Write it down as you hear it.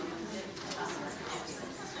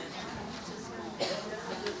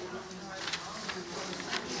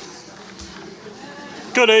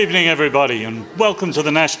Good evening, everybody, and welcome to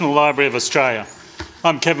the National Library of Australia.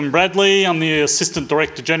 I'm Kevin Bradley. I'm the Assistant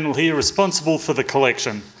Director General here, responsible for the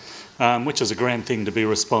collection, which is a grand thing to be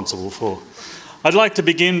responsible for. I'd like to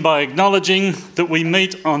begin by acknowledging that we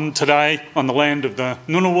meet today on the land of the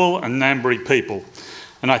Ngunnawal and Ngambri people,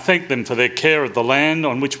 and I thank them for their care of the land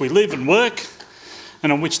on which we live and work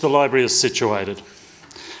and on which the library is situated.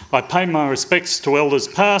 I pay my respects to elders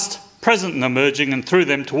past, present and emerging, and through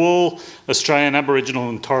them to all Australian Aboriginal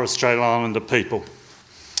and Torres Strait Islander people.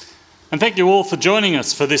 And thank you all for joining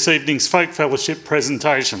us for this evening's Folk Fellowship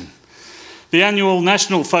presentation. The annual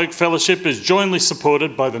National Folk Fellowship is jointly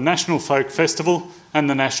supported by the National Folk Festival and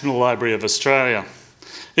the National Library of Australia.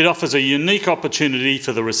 It offers a unique opportunity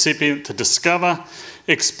for the recipient to discover,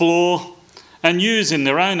 explore and use in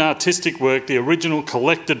their own artistic work the original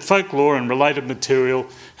collected folklore and related material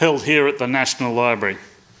held here at the National Library.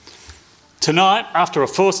 Tonight, after a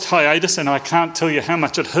forced hiatus, and I can't tell you how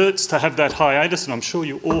much it hurts to have that hiatus, and I'm sure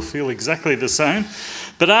you all feel exactly the same,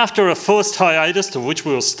 but after a forced hiatus, of which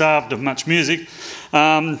we were starved of much music,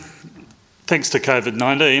 thanks to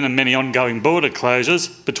COVID-19 and many ongoing border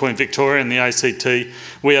closures between Victoria and the ACT,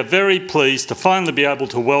 we are very pleased to finally be able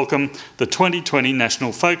to welcome the 2020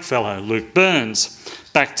 National Folk Fellow, Luke Burns,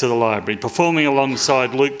 back to the library. Performing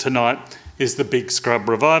alongside Luke tonight is the Big Scrub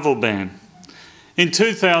Revival Band. In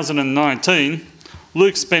 2019,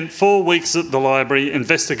 Luke spent 4 weeks at the library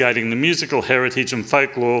investigating the musical heritage and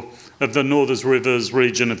folklore of the Northern Rivers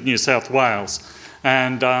region of New South Wales.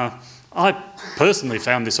 And I personally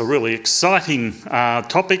found this a really exciting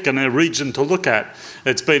topic and a region to look at.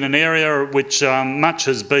 It's been an area which much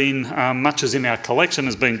is in our collection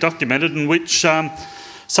has been documented, in which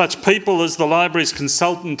such people as the library's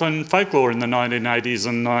consultant on folklore in the 1980s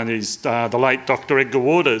and 90s, the late Dr. Edgar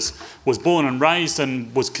Waters, was born and raised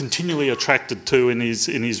and was continually attracted to in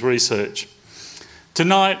his research.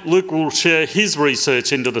 Tonight, Luke will share his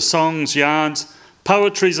research into the songs, yarns,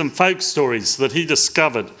 poetries and folk stories that he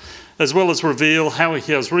discovered, as well as reveal how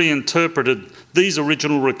he has reinterpreted these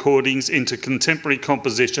original recordings into contemporary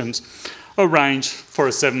compositions arranged for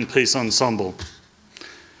a 7-piece ensemble.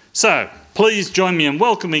 So, please join me in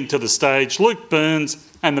welcoming to the stage Luke Burns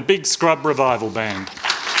and the Big Scrub Revival Band.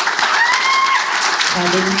 I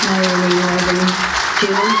didn't know any northern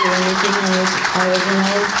tunes or anything. I was an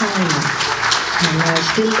old timer, and I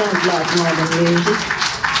still don't like modern music.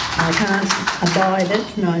 I can't abide it,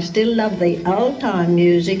 and I still love the old-time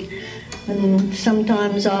music. And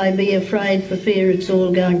sometimes I be afraid for fear it's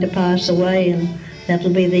all going to pass away, and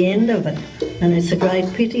that'll be the end of it. And it's a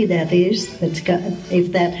great pity that is,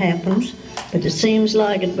 if that happens. But it seems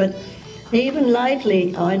like it. But even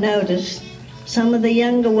lately, I noticed some of the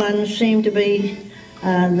younger ones seem to be,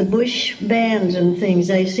 the bush bands and things,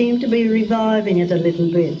 they seem to be reviving it a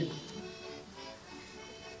little bit.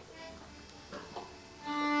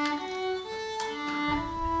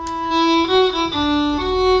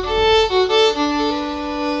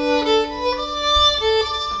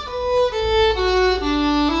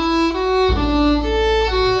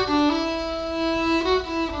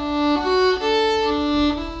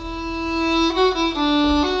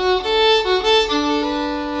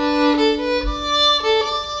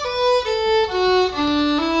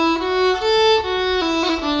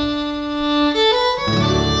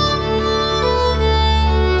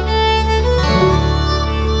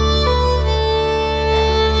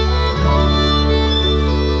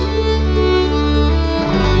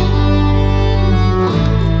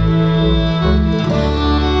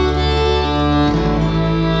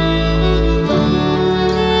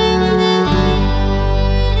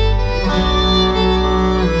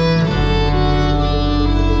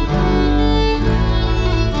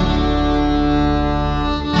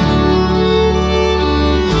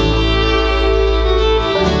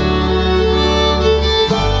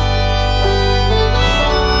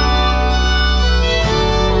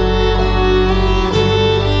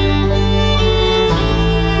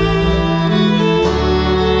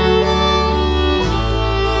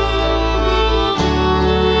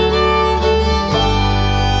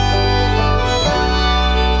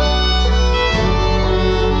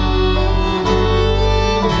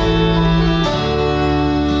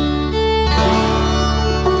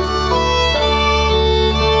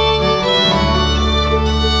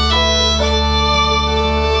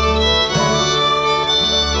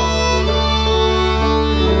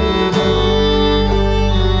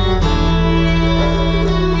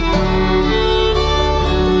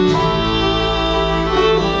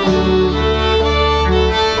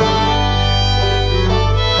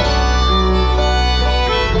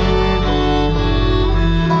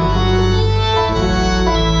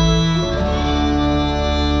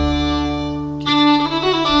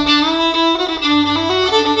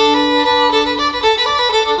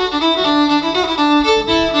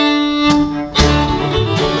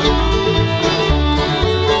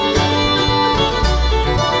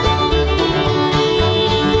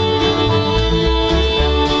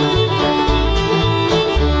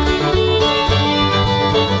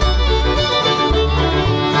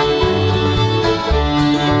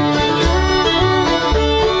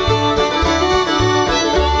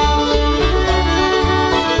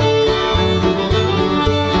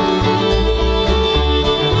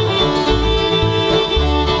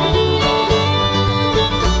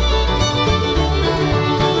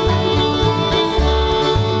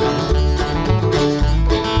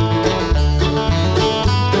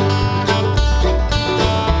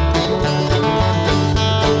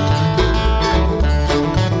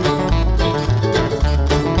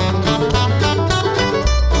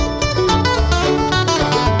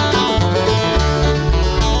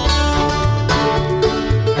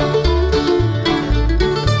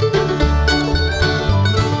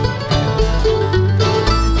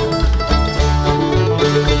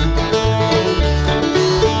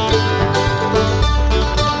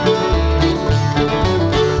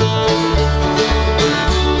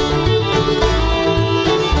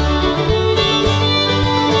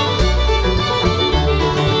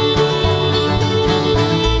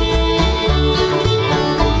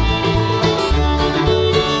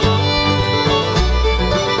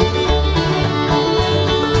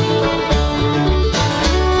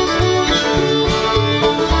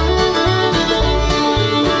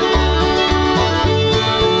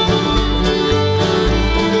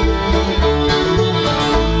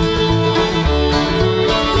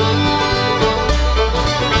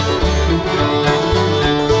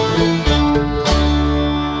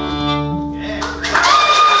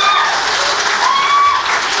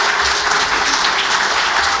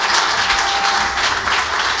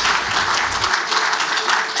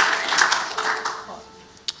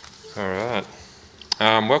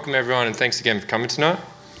 Welcome everyone, and thanks again for coming tonight.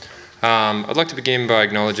 I'd like to begin by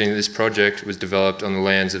acknowledging that this project was developed on the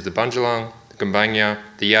lands of the Bundjalung, the Gumbaynggirr,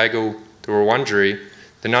 the Yagal, the Wurundjeri,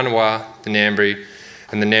 the Ngunnawal, the Ngambri,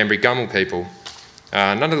 and the Ngambri Gumul people.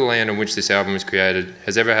 None of the land on which this album was created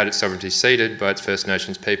has ever had its sovereignty ceded by its First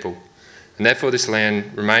Nations people, and therefore this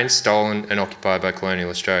land remains stolen and occupied by colonial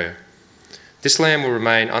Australia. This land will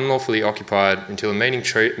remain unlawfully occupied until a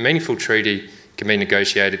meaningful treaty can be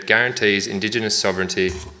negotiated, guarantees Indigenous sovereignty.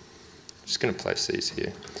 I'm just going to place these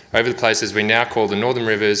here. Over the places we now call the Northern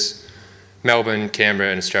Rivers, Melbourne, Canberra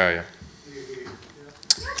and Australia.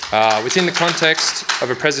 Within the context of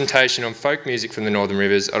a presentation on folk music from the Northern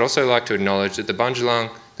Rivers, I'd also like to acknowledge that the Bundjalung,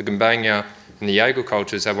 the Gumbaynggirr and the Yagal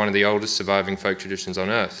cultures have one of the oldest surviving folk traditions on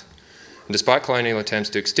earth. And despite colonial attempts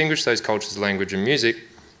to extinguish those cultures' language and music,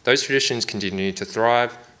 those traditions continue to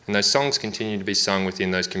thrive and those songs continue to be sung within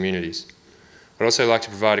those communities. I'd also like to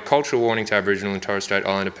provide a cultural warning to Aboriginal and Torres Strait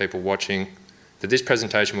Islander people watching that this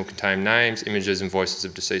presentation will contain names, images and voices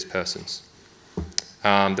of deceased persons.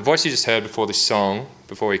 The voice you just heard before this song,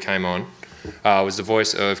 before we came on, was the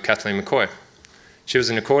voice of Kathleen McCoy. She was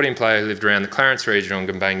an accordion player who lived around the Clarence region on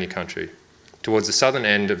Gumbaynggirr country, towards the southern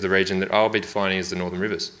end of the region that I'll be defining as the Northern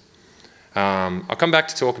Rivers. I'll come back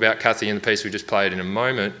to talk about Kathy and the piece we just played in a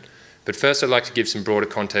moment, but first I'd like to give some broader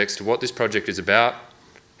context to what this project is about,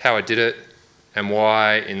 how I did it, and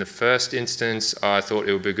why, in the first instance, I thought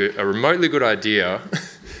it would be a remotely good idea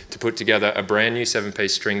to put together a brand new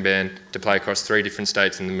 7-piece string band to play across 3 different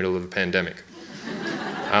states in the middle of a pandemic.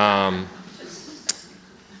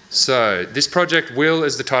 So, this project will,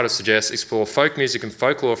 as the title suggests, explore folk music and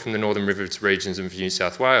folklore from the Northern Rivers regions of New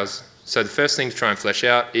South Wales. So the first thing to try and flesh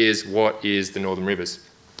out is what is the Northern Rivers.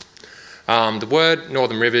 The word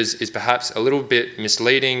Northern Rivers is perhaps a little bit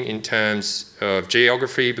misleading in terms of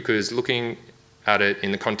geography because looking at it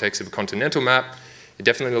in the context of a continental map, it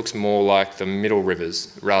definitely looks more like the Middle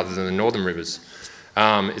Rivers rather than the Northern Rivers.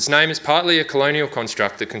 Its name is partly a colonial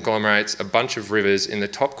construct that conglomerates a bunch of rivers in the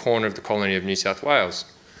top corner of the colony of New South Wales.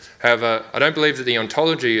 However, I don't believe that the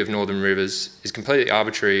ontology of Northern Rivers is completely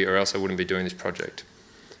arbitrary or else I wouldn't be doing this project.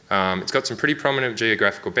 It's got some pretty prominent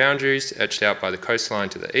geographical boundaries etched out by the coastline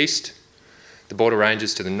to the east, the border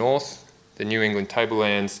ranges to the north, the New England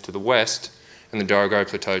tablelands to the west, and the Dorrigo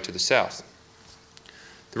Plateau to the south.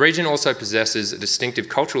 The region also possesses a distinctive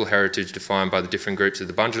cultural heritage defined by the different groups of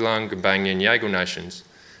the Bundjalung, Gumbaynggirr and Yagal nations.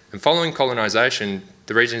 And following colonisation,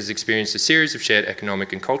 the region has experienced a series of shared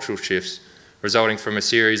economic and cultural shifts resulting from a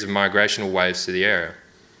series of migrational waves to the area,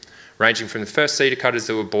 ranging from the first cedar cutters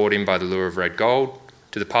that were brought in by the lure of red gold,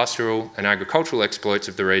 to the pastoral and agricultural exploits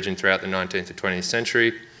of the region throughout the 19th and 20th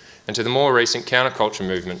century, and to the more recent counterculture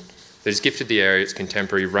movement that has gifted the area its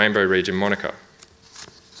contemporary Rainbow Region moniker.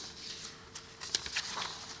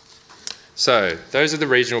 So, those are the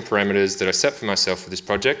regional parameters that I set for myself for this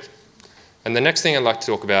project, and the next thing I'd like to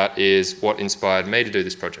talk about is what inspired me to do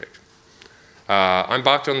this project. I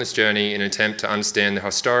embarked on this journey in an attempt to understand the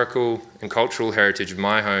historical and cultural heritage of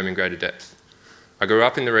my home in greater depth. I grew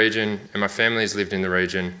up in the region and my family has lived in the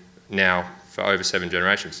region now for over 7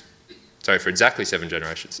 generations. Sorry, for exactly 7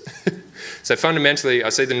 generations. So fundamentally, I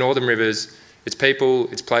see the Northern Rivers, its people,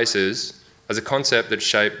 its places, as a concept that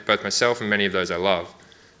shaped both myself and many of those I love.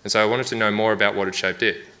 And so I wanted to know more about what had shaped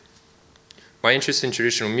it. My interest in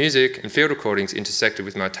traditional music and field recordings intersected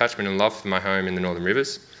with my attachment and love for my home in the Northern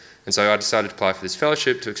Rivers. And so I decided to apply for this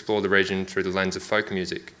fellowship to explore the region through the lens of folk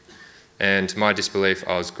music. And to my disbelief,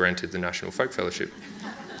 I was granted the National Folk Fellowship.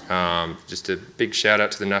 Just a big shout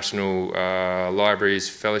out to the National Library's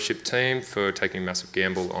fellowship team for taking a massive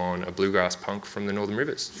gamble on a bluegrass punk from the Northern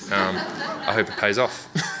Rivers. I hope it pays off.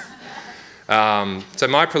 So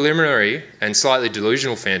my preliminary and slightly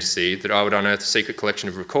delusional fantasy that I would unearth a secret collection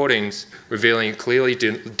of recordings revealing a clearly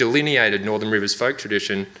delineated Northern Rivers folk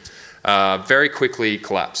tradition very quickly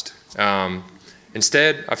collapsed.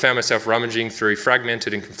 Instead, I found myself rummaging through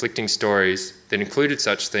fragmented and conflicting stories that included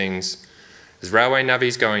such things as railway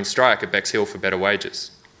navvies going strike at Becks Hill for better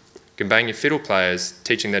wages, Gumbaynggirr fiddle players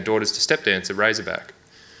teaching their daughters to step dance at Razorback,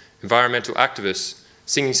 environmental activists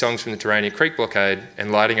singing songs from the Terania Creek blockade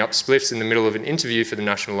and lighting up spliffs in the middle of an interview for the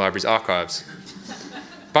National Library's archives,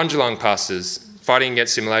 Bundjalung pastors fighting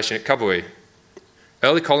against simulation at Cubbuy,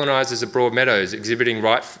 early colonisers of Broadmeadows exhibiting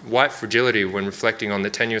white fragility when reflecting on the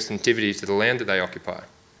tenuous nativity to the land that they occupy.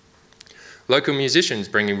 Local musicians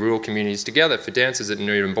bringing rural communities together for dances at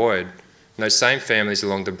Newton Boyd, and those same families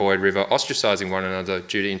along the Boyd River ostracising one another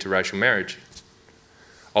due to interracial marriage.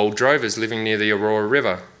 Old drovers living near the Aurora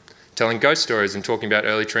River, telling ghost stories and talking about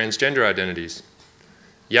early transgender identities.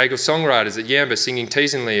 Yagal songwriters at Yamba singing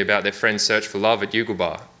teasingly about their friends' search for love at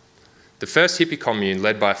Yugelbar. the first hippie commune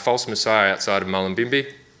led by a false messiah outside of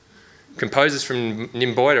Mullumbimby, composers from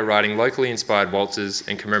Nimboida writing locally inspired waltzes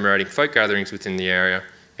and commemorating folk gatherings within the area,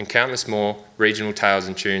 and countless more regional tales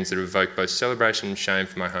and tunes that evoke both celebration and shame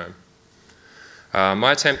for my home.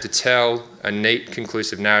 My attempt to tell a neat,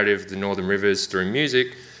 conclusive narrative of the Northern Rivers through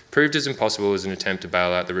music proved as impossible as an attempt to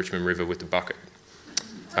bail out the Richmond River with a bucket.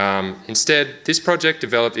 Instead, this project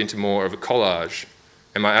developed into more of a collage,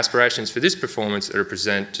 and my aspirations for this performance are to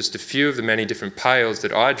present just a few of the many different pails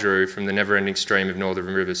that I drew from the never-ending stream of Northern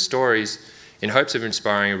Rivers stories in hopes of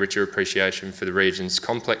inspiring a richer appreciation for the region's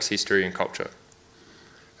complex history and culture.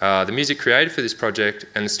 The music created for this project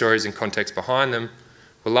and the stories and context behind them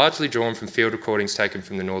were largely drawn from field recordings taken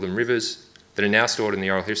from the Northern Rivers that are now stored in the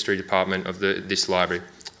Oral History Department of this library,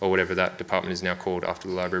 or whatever that department is now called after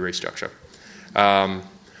the library restructure.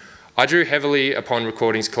 I drew heavily upon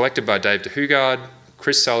recordings collected by Dave DeHoogard,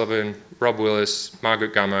 Chris Sullivan, Rob Willis,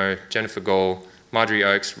 Margaret Gummo, Jennifer Gall, Marjorie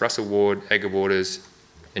Oakes, Russell Ward, Edgar Waters,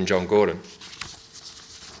 and John Gordon.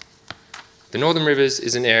 The Northern Rivers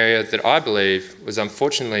is an area that I believe was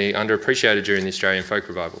unfortunately underappreciated during the Australian folk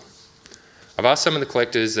revival. I've asked some of the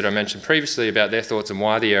collectors that I mentioned previously about their thoughts on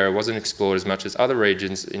why the area wasn't explored as much as other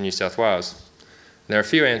regions in New South Wales. And there are a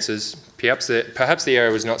few answers. Perhaps the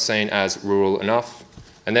area was not seen as rural enough,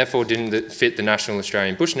 and therefore didn't fit the national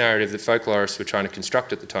Australian bush narrative that folklorists were trying to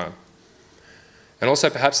construct at the time. And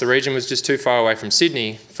also perhaps the region was just too far away from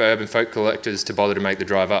Sydney for urban folk collectors to bother to make the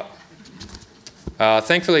drive up.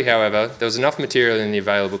 Thankfully, however, there was enough material in the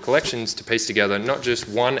available collections to piece together not just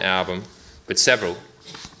one album, but several,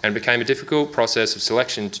 and it became a difficult process of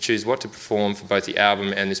selection to choose what to perform for both the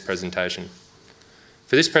album and this presentation.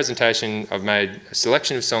 For this presentation, I've made a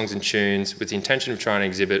selection of songs and tunes with the intention of trying to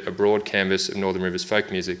exhibit a broad canvas of Northern Rivers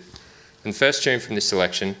folk music. And the first tune from this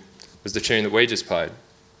selection was the tune that we just played,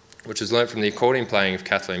 which was learnt from the accordion playing of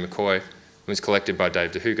Kathleen McCoy and was collected by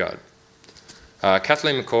Dave DeHoogard.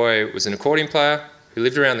 Kathleen McCoy was an accordion player who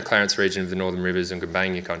lived around the Clarence region of the Northern Rivers and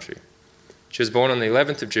Gumbaynggirr country. She was born on the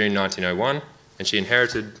 11th of June 1901, and she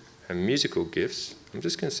inherited her musical gifts. I'm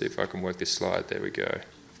just going to see if I can work this slide. There we go.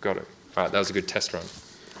 I've got it. All right, that was a good test run.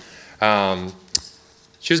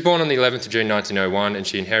 She was born on the 11th of June 1901, and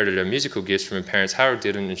she inherited her musical gifts from her parents Harold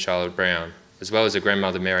Didden and Charlotte Brown, as well as her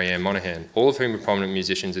grandmother Mary Ann Monaghan, all of whom were prominent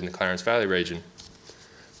musicians in the Clarence Valley region.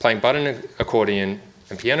 Playing button accordion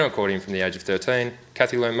and piano accordion from the age of 13,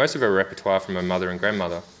 Kathy learned most of her repertoire from her mother and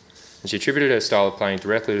grandmother, and she attributed her style of playing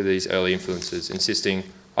directly to these early influences,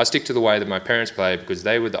 insisting, "I stick to the way that my parents played because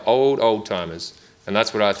they were the old timers, and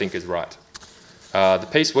that's what I think is right." The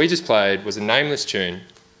piece we just played was a nameless tune.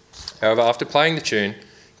 However, after playing the tune,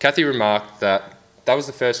 Kathy remarked that that was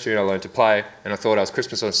the first tune I learned to play, and I thought I was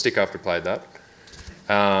Christmas on a Stick after I played that.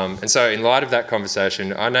 And so in light of that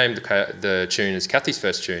conversation, I named the tune as Kathy's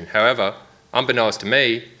first tune. However, unbeknownst to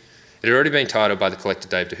me, it had already been titled by the collector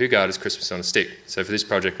Dave DeHoogard as Christmas on a Stick. So for this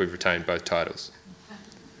project, we've retained both titles.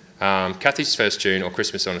 Kathy's first tune, or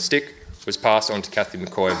Christmas on a Stick, was passed on to Kathy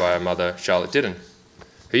McCoy by her mother, Charlotte Didden,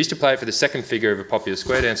 who used to play it for the second figure of a popular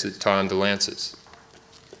square dance at the time, the Lancers.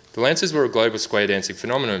 The Lancers were a global square dancing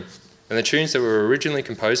phenomenon, and the tunes that were originally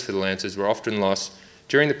composed for the Lancers were often lost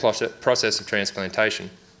during the process of transplantation,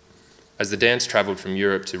 as the dance travelled from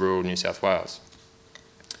Europe to rural New South Wales.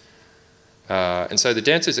 And so the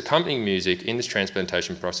dancers' accompanying music in this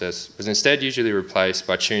transplantation process was instead usually replaced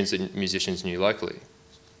by tunes that musicians knew locally.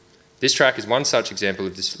 This track is one such example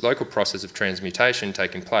of this local process of transmutation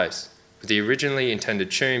taking place, with the originally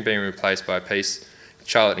intended tune being replaced by a piece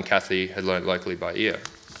Charlotte and Kathy had learnt locally by ear.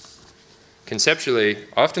 Conceptually,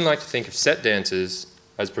 I often like to think of set dances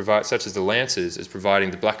such as the Lancers as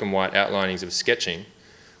providing the black and white outlinings of sketching,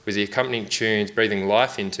 with the accompanying tunes breathing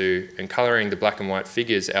life into and colouring the black and white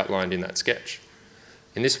figures outlined in that sketch.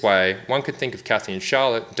 In this way, one could think of Kathy and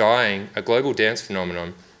Charlotte dyeing a global dance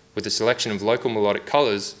phenomenon with a selection of local melodic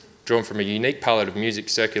colours drawn from a unique palette of music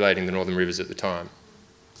circulating the Northern Rivers at the time.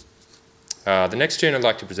 The next tune I'd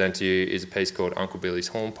like to present to you is a piece called Uncle Billy's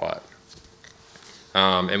Hornpipe.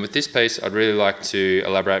 And with this piece, I'd really like to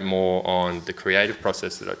elaborate more on the creative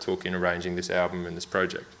process that I took in arranging this album and this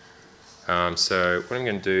project. So what I'm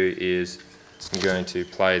going to do is I'm going to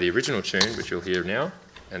play the original tune, which you'll hear now,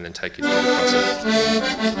 and then take you through the process.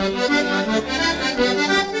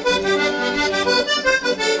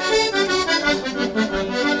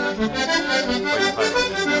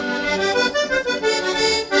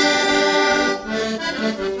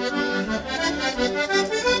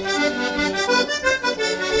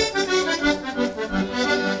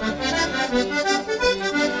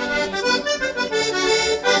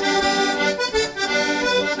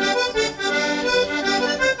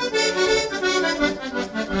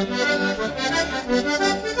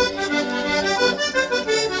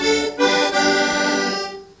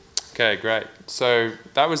 Okay, great. So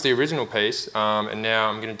that was the original piece, and now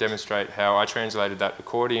I'm going to demonstrate how I translated that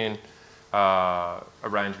accordion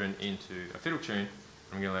arrangement into a fiddle tune.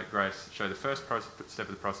 I'm going to let Grace show the first step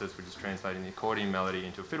of the process, which is translating the accordion melody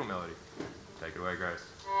into a fiddle melody. Take it away, Grace.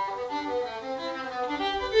 So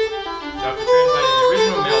after translating the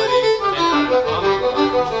original melody, I then added a harmony line,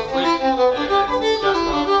 which is flip and just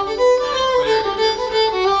off and clear.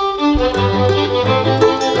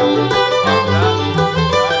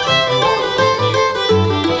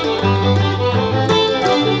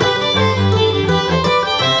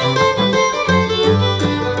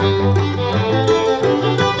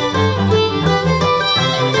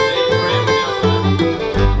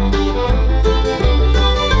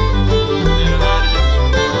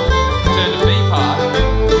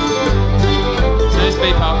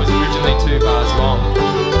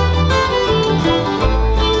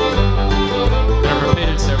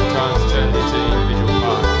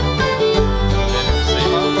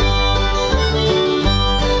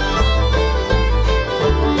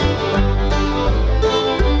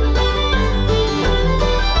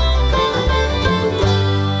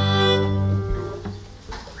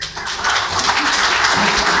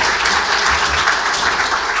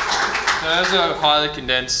 After that, a highly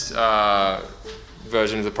condensed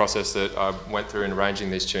version of the process that I went through in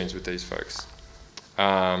arranging these tunes with these folks.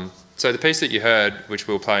 So the piece that you heard, which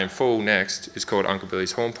we'll play in full next, is called Uncle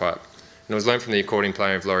Billy's Hornpipe, and it was learned from the accordion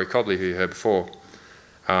player of Laurie Cobley, who you heard before,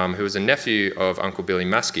 who was a nephew of Uncle Billy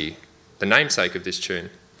Maskey, the namesake of this tune.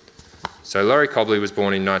 So Laurie Cobley was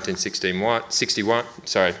born in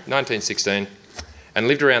 1916 and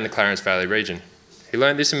lived around the Clarence Valley region. He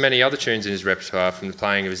learned this and many other tunes in his repertoire from the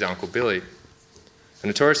playing of his Uncle Billy, a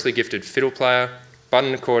notoriously gifted fiddle player,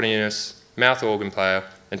 button accordionist, mouth organ player,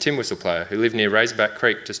 and tin whistle player who lived near Razorback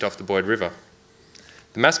Creek just off the Boyd River.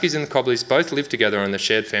 The Maskeys and the Cobleys both lived together on the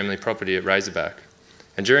shared family property at Razorback,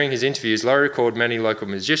 and during his interviews, Laurie recalled many local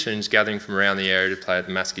musicians gathering from around the area to play at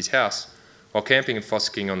the Maskeys' house while camping and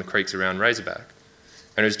fossicking on the creeks around Razorback.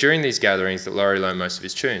 And it was during these gatherings that Laurie learned most of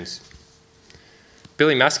his tunes.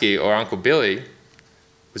 Billy Maskey, or Uncle Billy,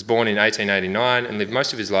 was born in 1889 and lived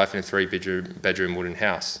most of his life in a 3-bedroom wooden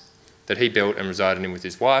house that he built and resided in with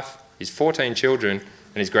his wife, his 14 children,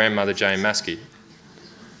 and his grandmother Jane Maskey.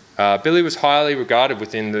 Billy was highly regarded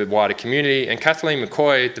within the wider community, and Kathleen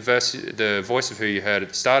McCoy, the voice of who you heard at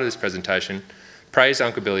the start of this presentation, praised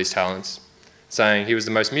Uncle Billy's talents, saying he was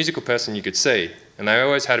the most musical person you could see, and they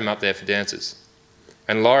always had him up there for dances.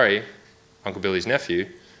 And Laurie, Uncle Billy's nephew,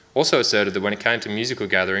 also asserted that when it came to musical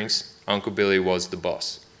gatherings, Uncle Billy was the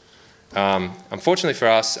boss. Unfortunately for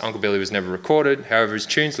us, Uncle Billy was never recorded. However, his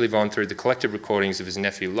tunes live on through the collected recordings of his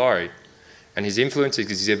nephew Laurie, and his influence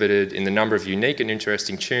is exhibited in the number of unique and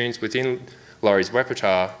interesting tunes within Laurie's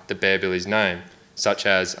repertoire that bear Billy's name, such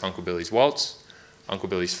as Uncle Billy's Waltz, Uncle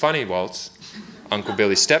Billy's Funny Waltz, Uncle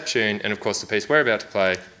Billy's Step Tune, and of course the piece we're about to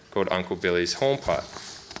play called Uncle Billy's Hornpipe.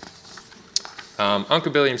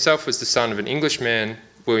 Uncle Billy himself was the son of an Englishman,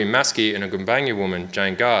 William Maskey, and a Gumbaynggirr woman,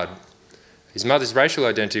 Jane Guard. His mother's racial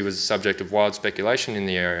identity was the subject of wild speculation in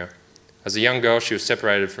the area. As a young girl, she was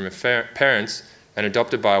separated from her parents and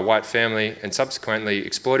adopted by a white family and subsequently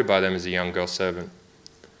exploited by them as a young girl servant.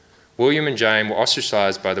 William and Jane were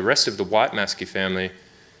ostracised by the rest of the white Maskey family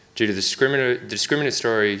due to the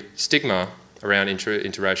discriminatory stigma around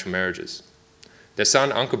interracial marriages. Their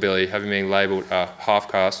son, Uncle Billy, having been labelled a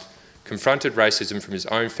half-caste, confronted racism from his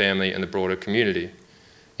own family and the broader community.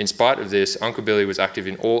 In spite of this, Uncle Billy was active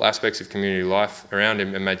in all aspects of community life around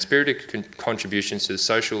him and made spirited contributions to the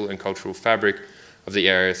social and cultural fabric of the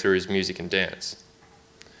area through his music and dance.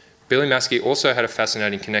 Billy Maskey also had a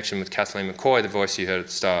fascinating connection with Kathleen McCoy, the voice you heard at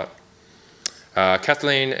the start.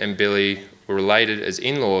 Kathleen and Billy were related as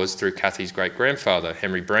in-laws through Kathy's great-grandfather,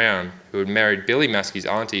 Henry Brown, who had married Billy Maskey's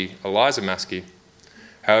auntie, Eliza Maskey.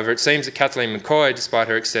 However, it seems that Kathleen McCoy, despite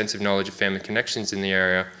her extensive knowledge of family connections in the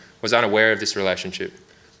area, was unaware of this relationship,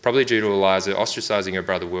 probably due to Eliza ostracising her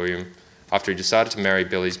brother William after he decided to marry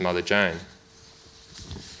Billy's mother Jane.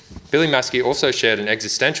 Billy Maskey also shared an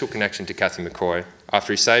existential connection to Kathy McCoy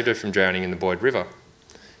after he saved her from drowning in the Boyd River.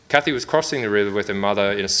 Kathy was crossing the river with her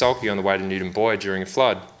mother in a sulky on the way to Newton Boyd during a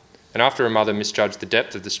flood, and after her mother misjudged the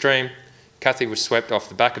depth of the stream, Kathy was swept off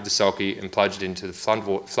the back of the sulky and plunged into the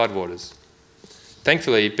floodwaters.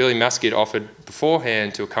 Thankfully, Billy Maskey had offered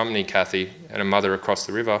beforehand to accompany Kathy and her mother across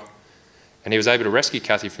the river, and he was able to rescue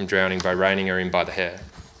Kathy from drowning by reining her in by the hair.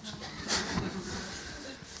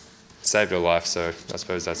 Saved her life, so I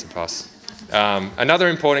suppose that's a plus. Another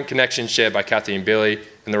important connection shared by Kathy and Billy,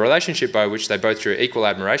 and the relationship by which they both drew equal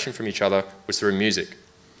admiration from each other, was through music.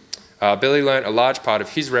 Billy learnt a large part of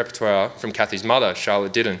his repertoire from Kathy's mother,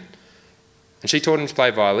 Charlotte Didden, and she taught him to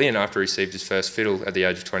play violin after he received his first fiddle at the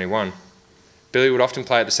age of 21. Billy would often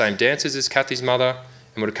play at the same dances as Kathy's mother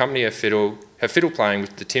and would accompany her fiddle playing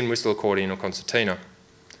with the tin whistle accordion or concertina.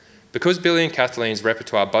 Because Billy and Kathleen's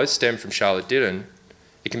repertoire both stem from Charlotte Didden,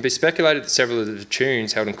 it can be speculated that several of the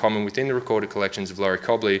tunes held in common within the recorded collections of Laurie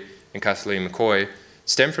Cobley and Kathleen McCoy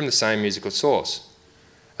stem from the same musical source,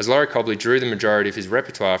 as Laurie Cobley drew the majority of his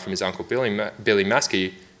repertoire from his uncle Billy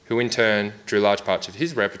Maskey, who in turn drew large parts of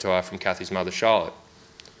his repertoire from Kathy's mother Charlotte.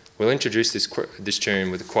 We'll introduce this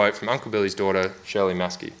tune with a quote from Uncle Billy's daughter, Shirley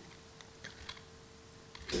Maskey.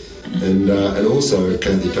 And also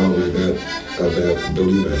Kathy told me about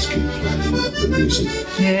Billy Maskey playing the music.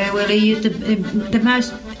 Yeah, well, he is the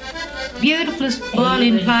most beautifulest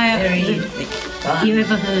violin player you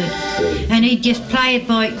ever heard. And he'd just play it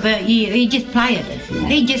by ear. He'd just play it.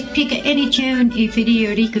 He'd just pick any tune if he'd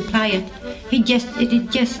hear it, he could play it. His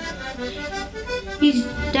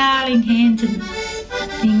darling hands and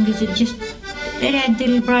fingers, they had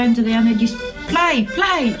little brains of their own. They'd just play,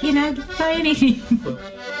 play anything.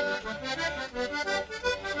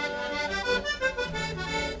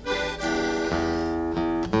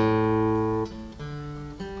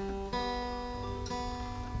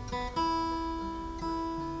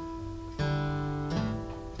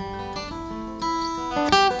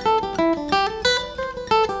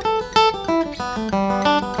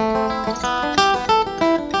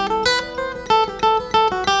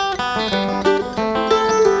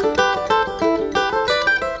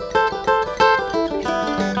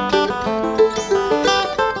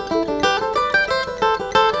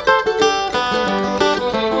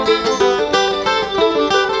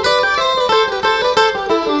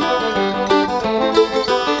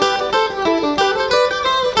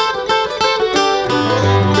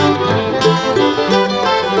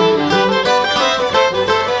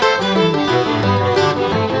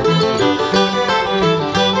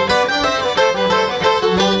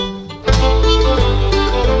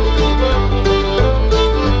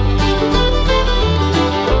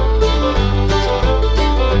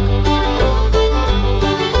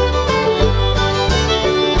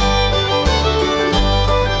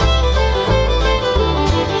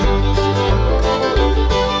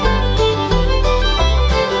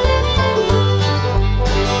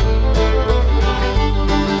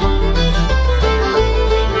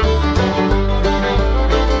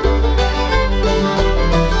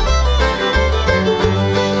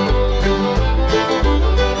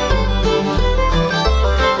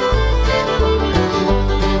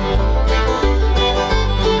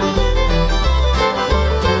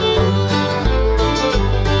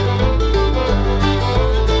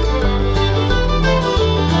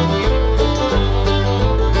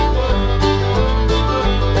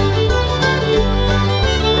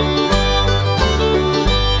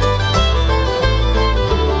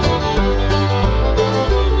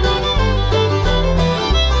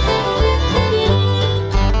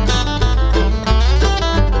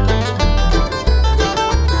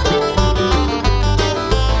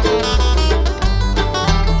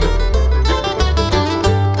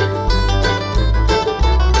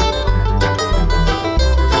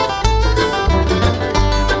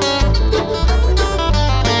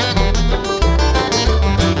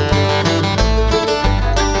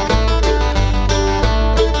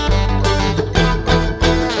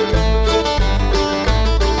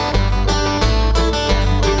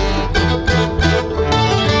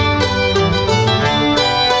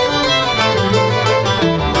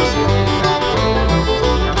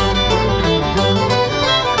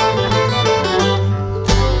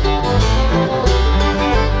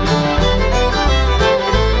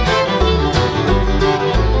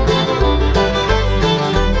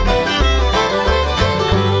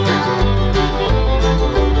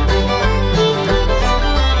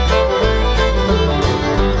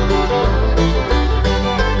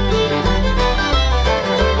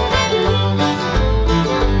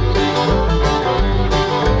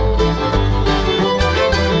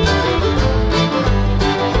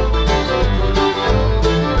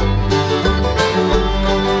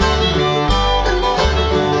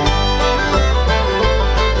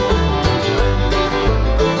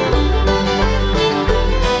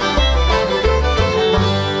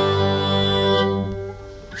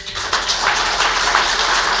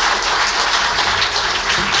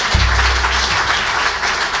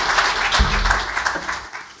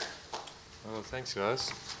 Thanks,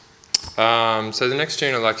 guys. So the next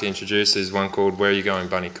tune I'd like to introduce is one called Where Are You Going,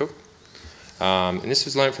 Bunny Cook? And this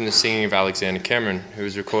was learnt from the singing of Alexander Cameron, who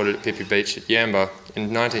was recorded at Pippi Beach at Yamba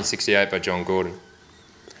in 1968 by John Gordon.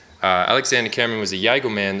 Alexander Cameron was a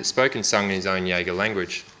Yagal man that spoke and sung in his own Yagal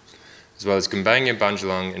language. as well as Gumbaynggirr,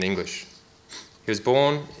 Bundjalung and English. He was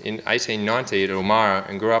born in 1890 at Ulmarra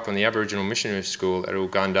and grew up on the Aboriginal Missionary School at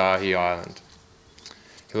Ulgundahi Island.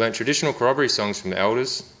 He learnt traditional corroboree songs from the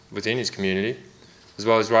elders within his community, as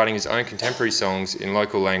well as writing his own contemporary songs in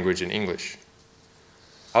local language and English.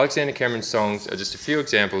 Alexander Cameron's songs are just a few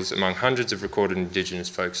examples among hundreds of recorded Indigenous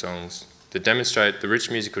folk songs that demonstrate the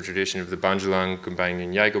rich musical tradition of the Bundjalung, Gumbaynggirr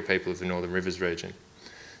and Yaegl people of the Northern Rivers region.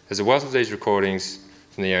 There's a wealth of these recordings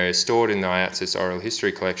from the area stored in the IATSIS oral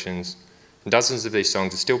history collections, and dozens of these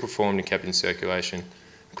songs are still performed and kept in circulation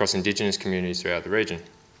across Indigenous communities throughout the region.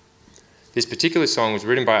 This particular song was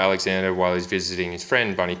written by Alexander while he was visiting his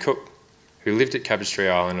friend Bunny Cook, who lived at Cabbage Tree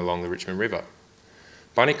Island along the Richmond River.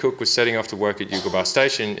 Bunny Cook was setting off to work at Yugambeh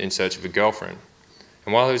Station in search of a girlfriend,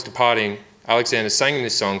 and while he was departing, Alexander sang him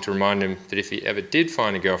this song to remind him that if he ever did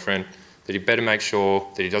find a girlfriend, that he'd better make sure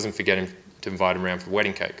that he doesn't forget him to invite him around for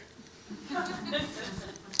wedding cake.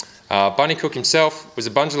 Bunny Cook himself was a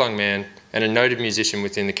Bundjalung man and a noted musician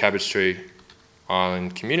within the Cabbage Tree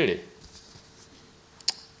Island community.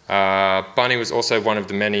 Bunny was also one of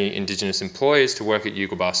the many Indigenous employees to work at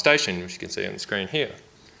Yugambeh Station, which you can see on the screen here,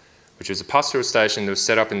 which was a pastoral station that was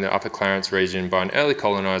set up in the Upper Clarence region by an early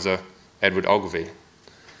coloniser, Edward Ogilvie.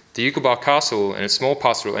 The Yugambeh Castle and its small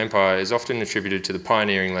pastoral empire is often attributed to the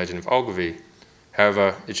pioneering legend of Ogilvie.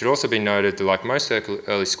 However, it should also be noted that, like most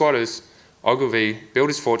early squatters, Ogilvie built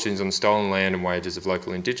his fortunes on the stolen land and wages of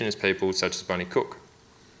local Indigenous people such as Bunny Cook.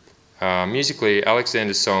 Musically,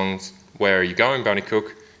 Alexander's songs Where Are You Going, Bunny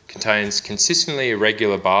Cook contains consistently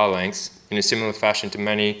irregular bar lengths in a similar fashion to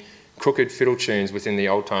many crooked fiddle tunes within the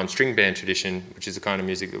old-time string band tradition, which is the kind of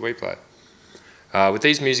music that we play. With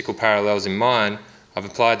these musical parallels in mind, I've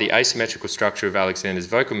applied the asymmetrical structure of Alexander's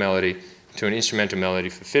vocal melody to an instrumental melody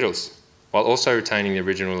for fiddles, while also retaining the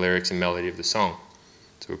original lyrics and melody of the song.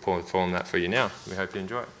 So we'll perform that for you now. We hope you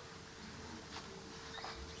enjoy it.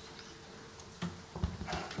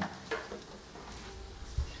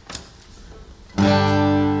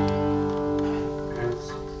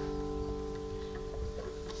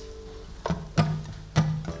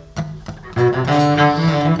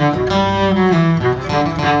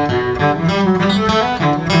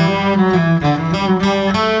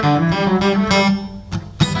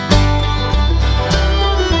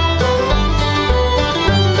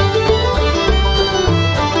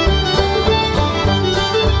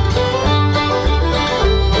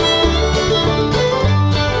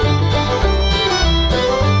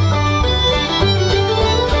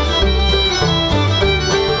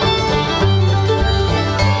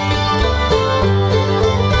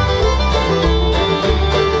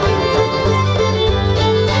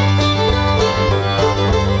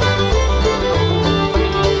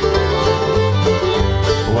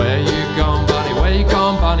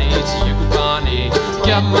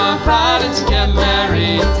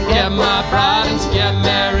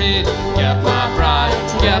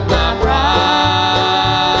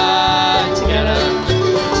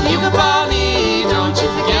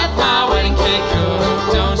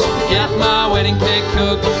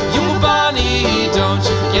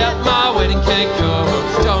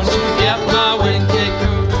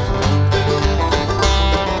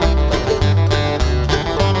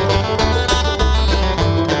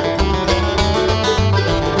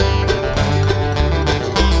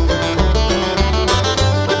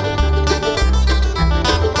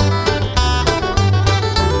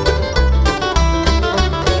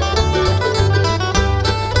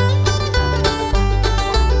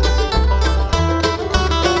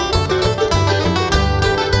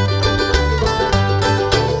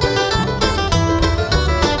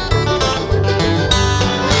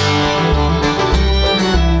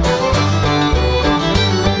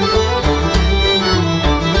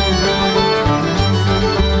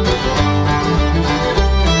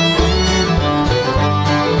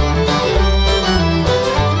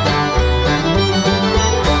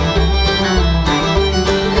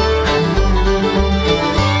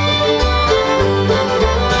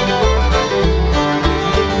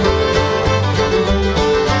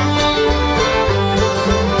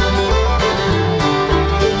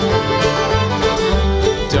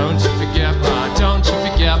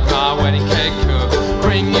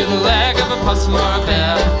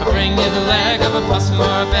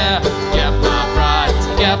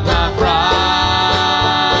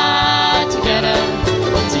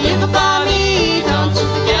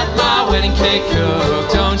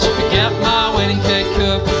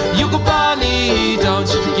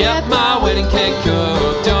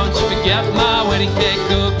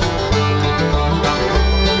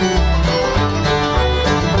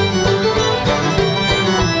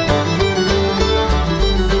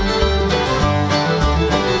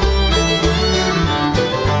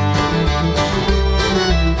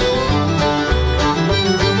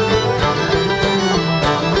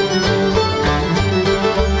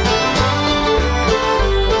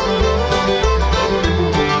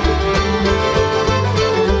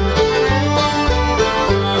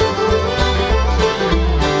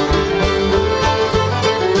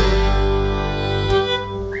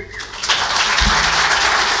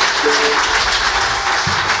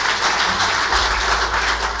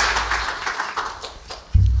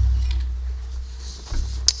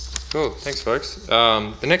 Thanks, folks.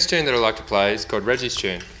 The next tune that I'd like to play is called Reggie's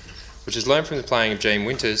Tune, which is learned from the playing of Gene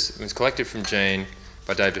Winters and was collected from Gene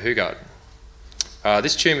by Dave de Hoogaard.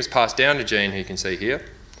 This tune was passed down to Gene, who you can see here.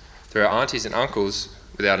 There are aunties and uncles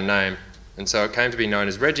without a name, and so it came to be known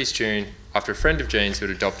as Reggie's Tune after a friend of Gene's who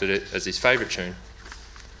had adopted it as his favourite tune.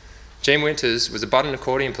 Gene Winters was a button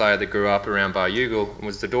accordion player that grew up around Bar-Youghal and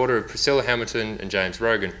was the daughter of Priscilla Hamilton and James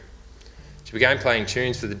Rogan. She began playing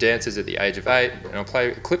tunes for the dancers at the age of 8, and I'll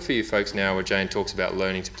play a clip for you folks now where Jane talks about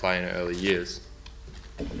learning to play in her early years.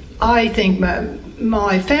 I think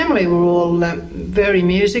my family were all very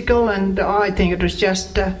musical, and I think it was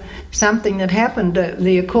just something that happened.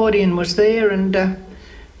 The accordion was there, and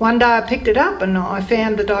one day I picked it up and I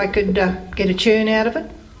found that I could get a tune out of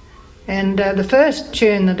it. And the first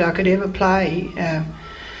tune that I could ever play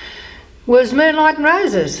was Moonlight and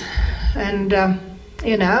Roses. And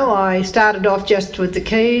I started off just with the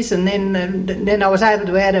keys, and then I was able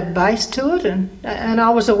to add a bass to it, and I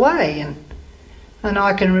was away. And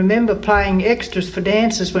I can remember playing extras for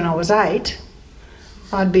dancers when I was 8.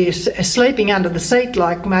 I'd be sleeping under the seat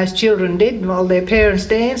like most children did while their parents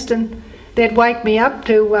danced, and they'd wake me up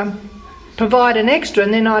to provide an extra,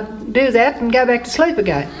 and then I'd do that and go back to sleep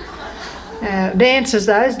again. Dances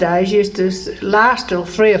those days used to last till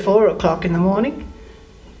 3 or 4 o'clock in the morning.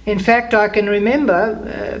 In fact, I can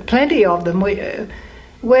remember plenty of them where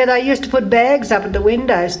they used to put bags up at the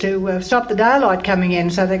windows to stop the daylight coming in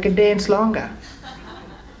so they could dance longer.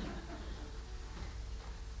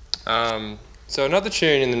 So another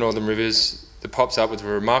tune in the Northern Rivers that pops up with a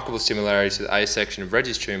remarkable similarity to the A section of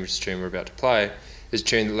Reggie's tune, which is the tune we're about to play, is a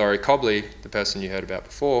tune that Laurie Cobley, the person you heard about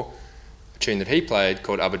before, a tune that he played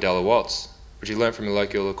called Abadella Waltz, which he learnt from a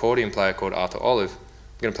local accordion player called Arthur Olive.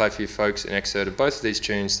 I'm going to play for you folks an excerpt of both of these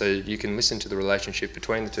tunes so you can listen to the relationship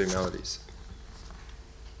between the two melodies.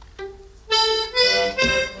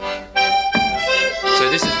 So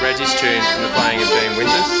this is Reggie's tune from the playing of Gene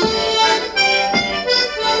Winters.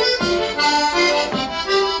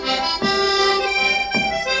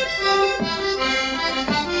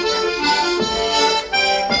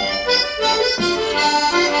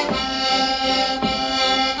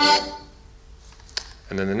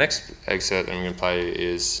 And then the next excerpt that I'm going to play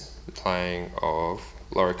is the playing of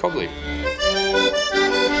Laurie Cobley.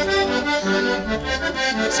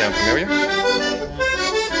 Sound familiar?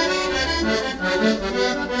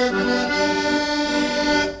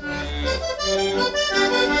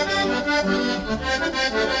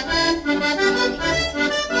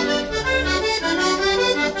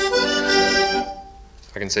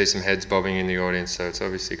 I can see some heads bobbing in the audience, so it's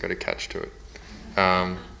obviously got a catch to it.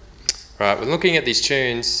 Right, when looking at these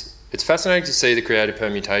tunes, it's fascinating to see the creative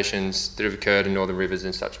permutations that have occurred in Northern Rivers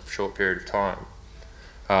in such a short period of time.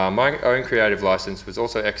 My own creative license was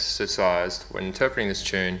also exercised when interpreting this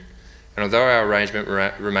tune, and although our arrangement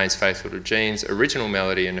remains faithful to Jean's original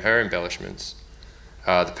melody and her embellishments,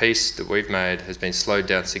 the piece that we've made has been slowed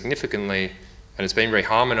down significantly, and it's been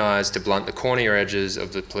reharmonised to blunt the cornier edges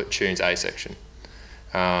of the tune's A section,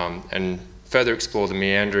 and further explore the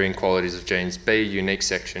meandering qualities of Jean's B unique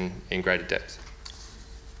section in greater depth.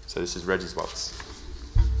 So this is Reggie's Waltz.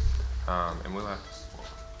 And we'll have to swap.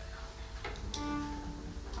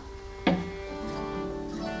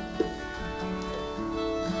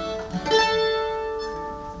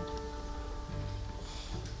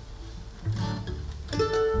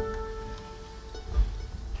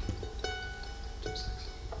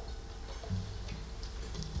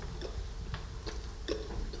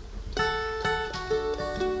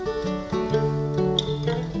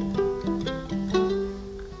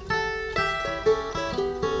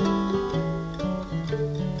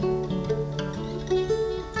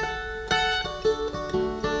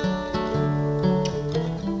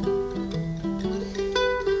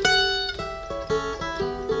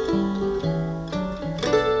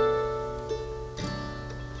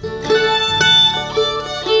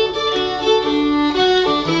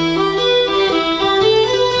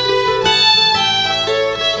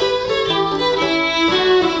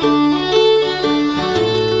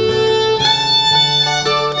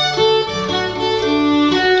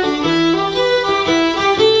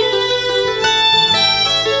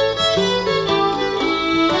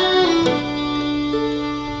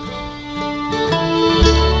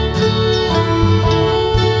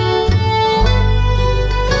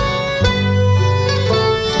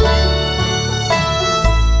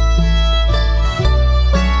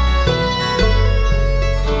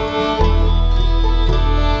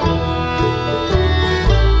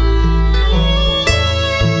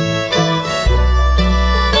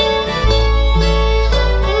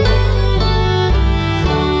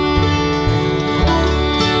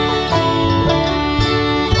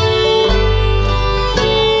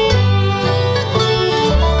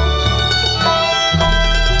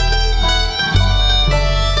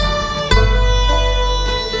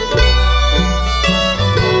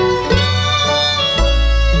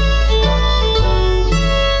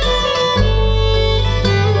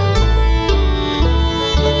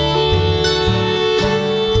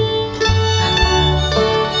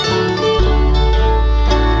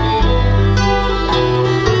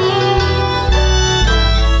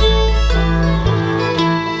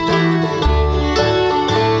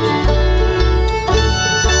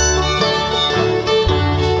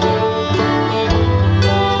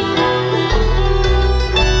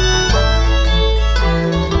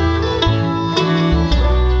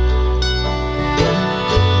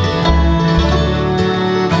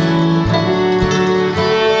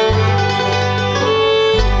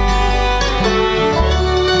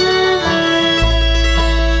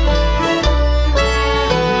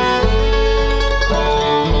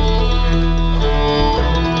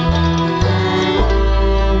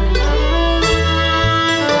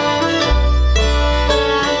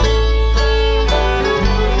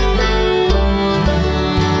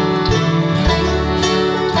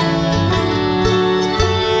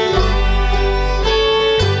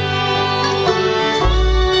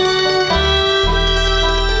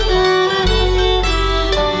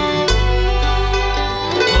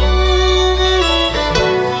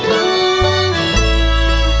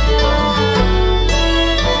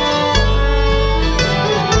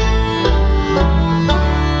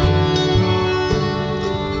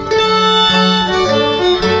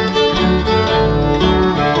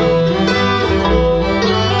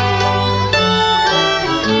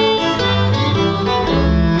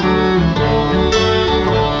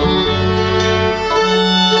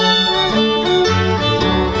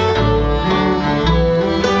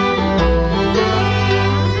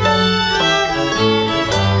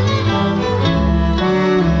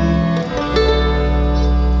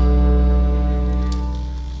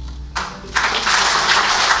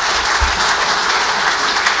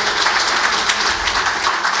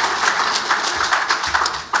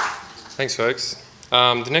 Thanks, folks.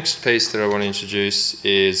 The next piece that I want to introduce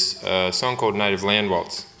is a song called Native Land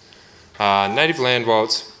Waltz. Native Land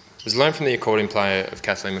Waltz was learned from the accordion player of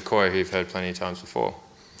Kathleen McCoy, who you've heard plenty of times before,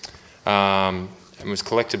 and was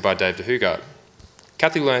collected by Dave de Hoogaard.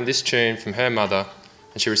 Kathy learned this tune from her mother,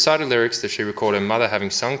 and she recited lyrics that she recalled her mother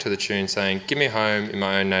having sung to the tune, saying, "Give me a home in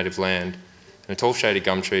my own native land, and a tall shady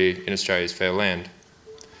gum tree in Australia's fair land."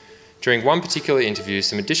 During one particular interview,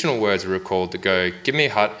 some additional words were recalled that go, "Give me a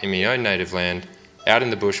hut in my own native land, out in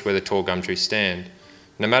the bush where the tall gum trees stand,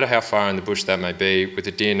 no matter how far in the bush that may be, with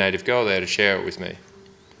a dear native girl there to share it with me."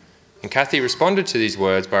 And Kathy responded to these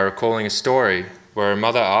words by recalling a story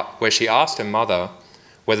where she asked her mother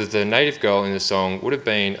whether the native girl in the song would have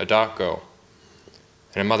been a dark girl.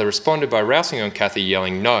 And her mother responded by rousing on Kathy,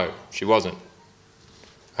 yelling, "No, she wasn't."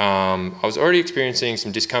 I was already experiencing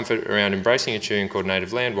some discomfort around embracing a tune called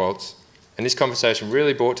Native Land Waltz, and this conversation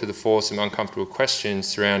really brought to the fore some uncomfortable questions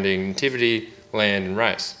surrounding nativity, land and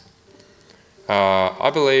race. I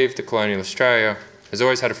believe that colonial Australia has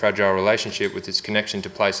always had a fragile relationship with its connection to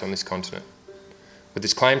place on this continent, with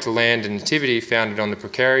its claim to land and nativity founded on the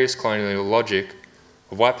precarious colonial logic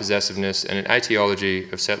of white possessiveness and an etiology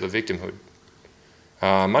of settler victimhood.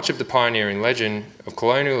 Much of the pioneering legend of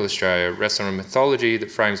colonial Australia rests on a mythology that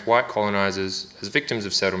frames white colonisers as victims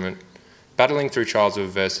of settlement, battling through trials of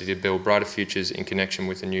adversity to build brighter futures in connection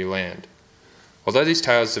with a new land. Although these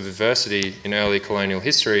tales of adversity in early colonial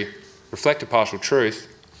history reflect a partial truth,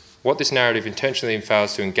 what this narrative intentionally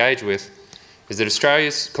fails to engage with is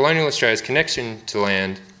that colonial Australia's connection to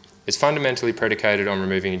land is fundamentally predicated on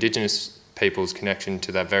removing Indigenous people's connection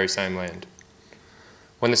to that very same land.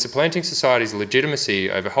 When the supplanting society's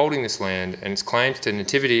legitimacy over holding this land and its claims to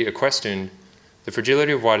nativity are questioned, the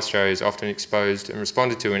fragility of white Australia is often exposed and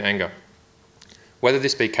responded to in anger. Whether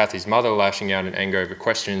this be Kathy's mother lashing out in anger over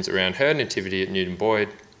questions around her nativity at Newton Boyd,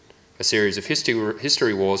 a series of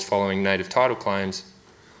history wars following native title claims,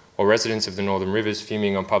 or residents of the Northern Rivers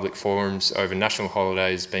fuming on public forums over national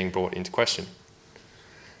holidays being brought into question.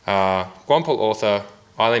 Gwampul author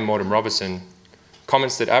Eileen Morton Robertson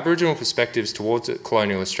comments that Aboriginal perspectives towards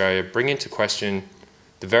colonial Australia bring into question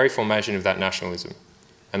the very formation of that nationalism,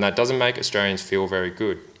 and that doesn't make Australians feel very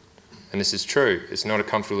good. And this is true. It's not a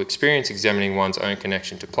comfortable experience examining one's own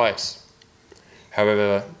connection to place.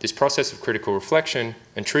 However, this process of critical reflection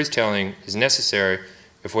and truth-telling is necessary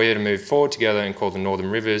if we are to move forward together and call the Northern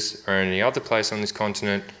Rivers or any other place on this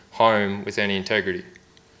continent home with any integrity.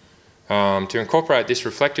 To incorporate this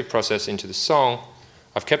reflective process into the song,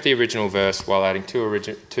 I've kept the original verse while adding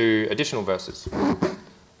two additional verses.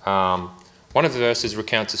 One of the verses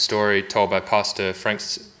recounts a story told by Pastor Frank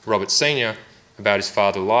Roberts Sr. about his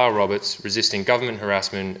father Lyle Roberts resisting government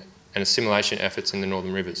harassment and assimilation efforts in the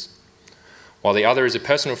Northern Rivers, while the other is a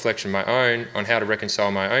personal reflection of my own on how to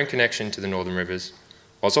reconcile my own connection to the Northern Rivers,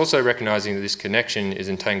 whilst also recognising that this connection is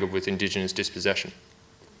entangled with Indigenous dispossession.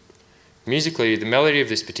 Musically, the melody of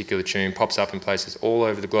this particular tune pops up in places all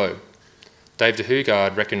over the globe. Dave de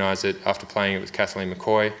Hoogaard recognised it after playing it with Kathleen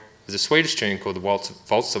McCoy as a Swedish tune called the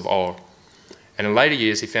Waltz of Ore, and in later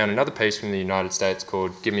years he found another piece from the United States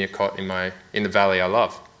called Give Me a Cot in the Valley I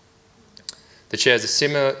Love that shares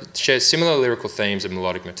similar lyrical themes and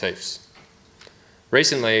melodic motifs.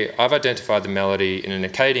 Recently, I've identified the melody in an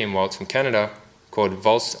Acadian waltz from Canada called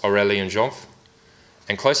Valse Aurélien Jonf,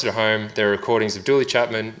 and closer to home there are recordings of Dooley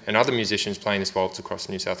Chapman and other musicians playing this waltz across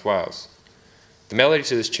New South Wales. The melody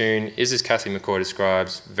to this tune is, as Kathy McCoy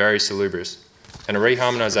describes, very salubrious, and a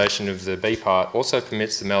reharmonisation of the B part also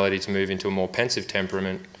permits the melody to move into a more pensive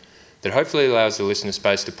temperament that hopefully allows the listener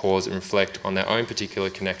space to pause and reflect on their own particular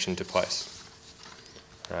connection to place.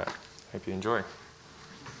 All right, hope you enjoy.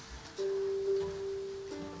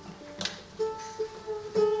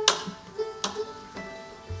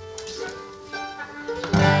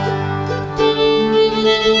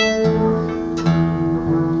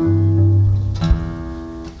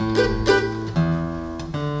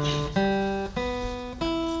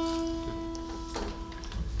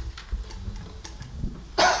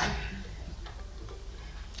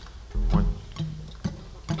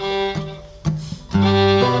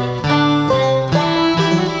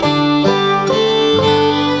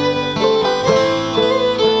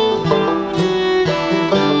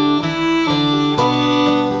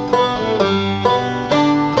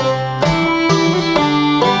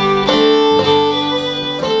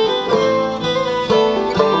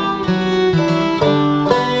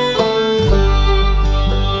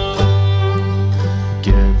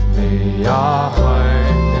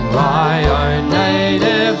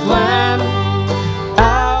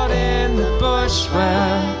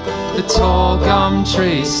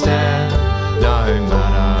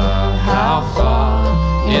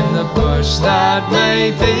 bush that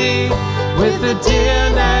may be, with a dear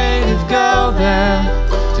native girl there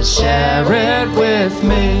to share it with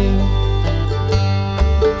me.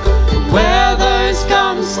 Where those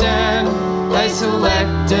gums stand, they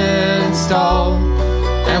selected and stole,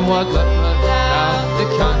 and what left out the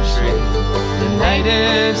country, the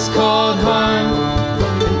natives called home.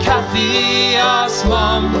 And Kathy asked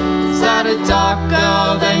Mum, is that a dark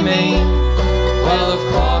girl they mean? Well, of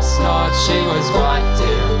course not, she was white,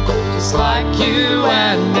 dear, just like you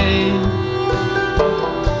and me,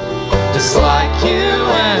 just like you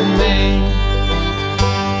and me.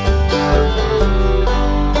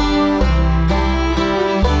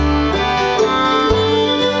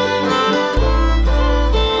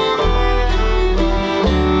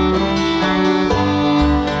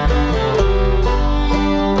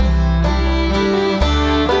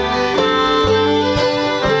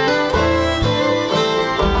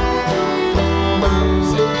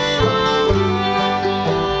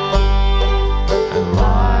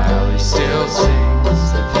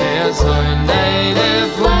 Her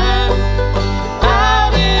native land,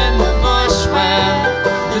 out in the bush where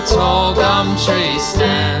the tall gum trees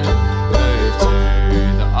stand. Moved to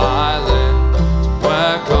the island to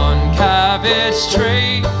work on cabbage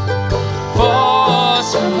tree,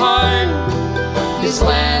 forced from home, his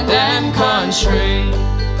land and country.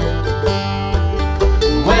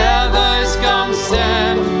 Where those gums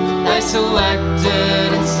stand, they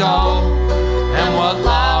selected and stole, and what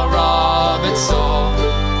Lyle Roberts saw,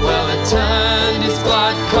 well, it turned his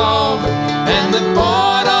blood cold, and the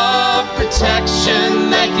Board of Protection,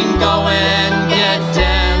 they can go and get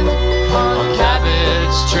damned on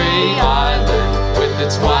Cabbage Tree Island with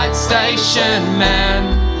its white station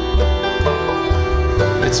man,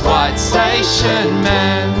 its white station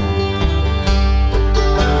man.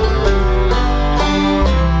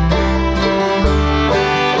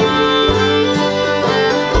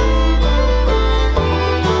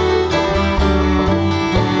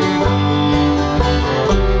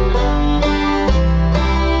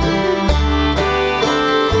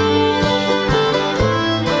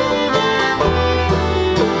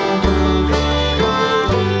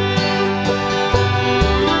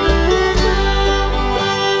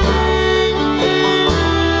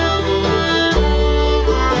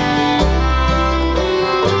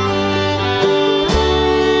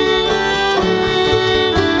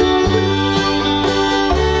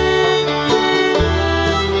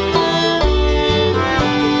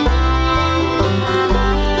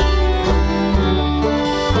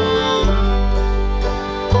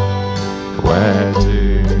 Where do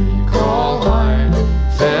you call home?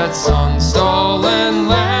 If it's on stolen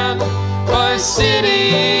land, both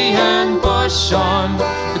city and bush on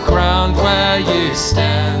the ground where you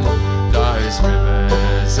stand. Those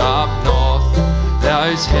rivers up north,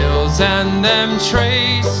 those hills and them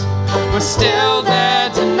trees, we're still there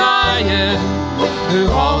denying who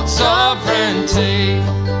holds sovereignty.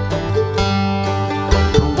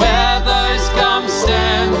 Where those gums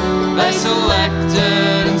stand, they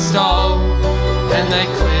selected and stole, and they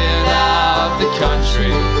cleared out the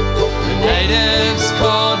country the natives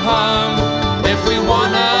called home. If we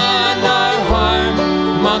wanna know home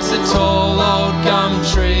amongst the tall old gum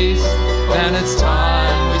trees, then it's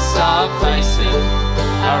time we start facing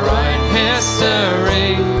our own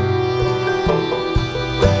history,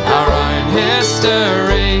 our own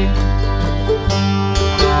history.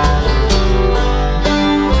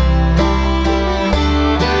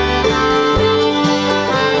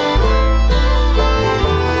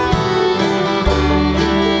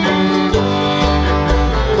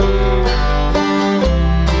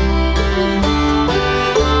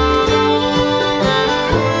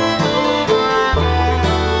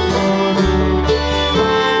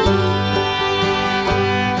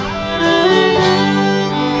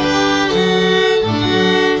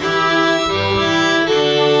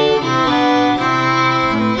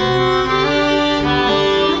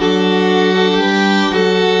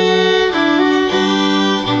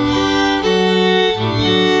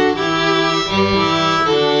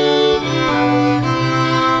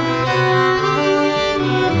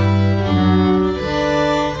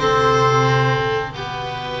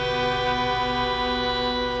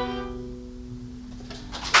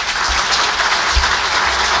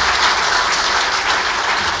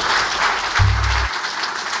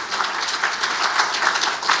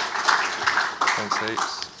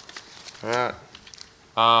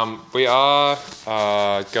 We are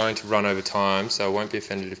going to run over time, so I won't be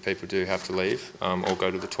offended if people do have to leave or go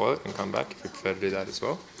to the toilet and come back if you prefer to do that as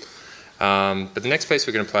well. But the next piece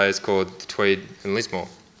we're going to play is called The Tweed and Lismore.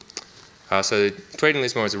 So Tweed and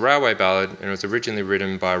Lismore is a railway ballad, and it was originally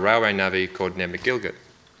written by a railway navvy called Ned McGilligan,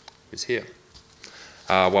 who's here.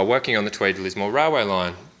 While working on the Tweed to Lismore railway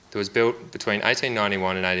line that was built between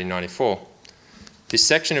 1891 and 1894. This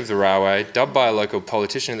section of the railway, dubbed by a local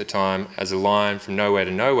politician at the time as a line from nowhere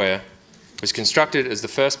to nowhere, was constructed as the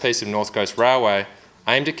first piece of North Coast Railway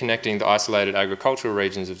aimed at connecting the isolated agricultural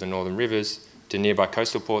regions of the Northern Rivers to nearby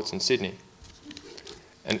coastal ports in Sydney.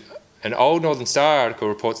 An old Northern Star article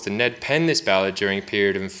reports that Ned penned this ballad during a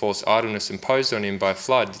period of enforced idleness imposed on him by a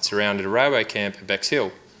flood that surrounded a railway camp at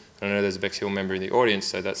Bexhill. I know there's a Bexhill member in the audience,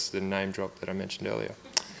 so that's the name drop that I mentioned earlier.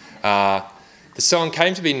 The song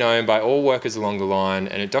came to be known by all workers along the line,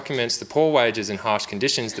 and it documents the poor wages and harsh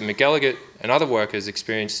conditions that McElligott and other workers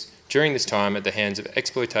experienced during this time at the hands of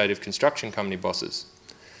exploitative construction company bosses.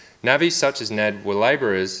 Navvies such as Ned were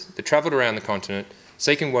labourers that travelled around the continent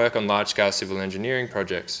seeking work on large-scale civil engineering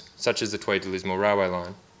projects, such as the Tweed to Lismore railway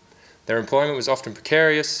line. Their employment was often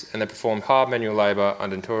precarious, and they performed hard manual labour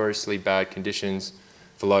under notoriously bad conditions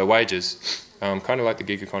for low wages, kind of like the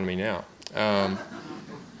gig economy now.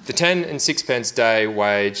 The 10 and sixpence a day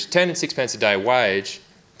wage that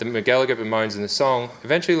McElligott bemoans in the song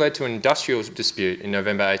eventually led to an industrial dispute in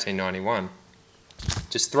November 1891.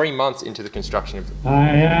 Just 3 months into the construction of the...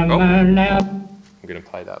 I'm going to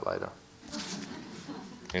play that later.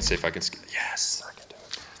 I'm going to see if I can... Yes, I can do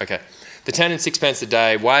it. Okay. The 10 and sixpence a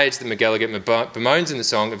day wage that McElligott bemoans in the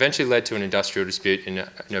song eventually led to an industrial dispute in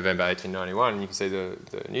November 1891, and you can see the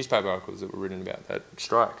newspaper articles that were written about that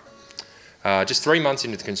strike. Just 3 months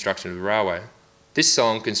into the construction of the railway. This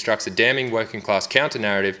song constructs a damning working-class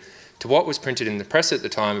counter-narrative to what was printed in the press at the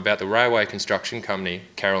time about the railway construction company,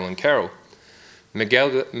 Carroll and Carroll.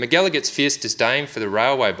 McElligott's fierce disdain for the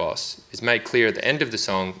railway boss is made clear at the end of the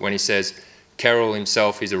song when he says, Carroll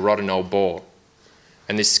himself is a rotten old bore.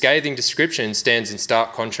 And this scathing description stands in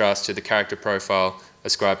stark contrast to the character profile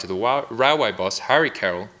ascribed to the railway boss, Harry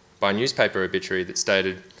Carroll, by a newspaper obituary that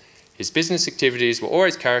stated, his business activities were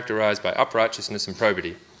always characterised by uprightness and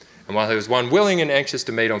probity, and while he was one willing and anxious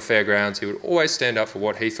to meet on fair grounds, he would always stand up for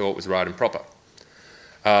what he thought was right and proper.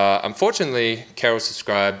 Unfortunately, Carroll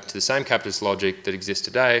subscribed to the same capitalist logic that exists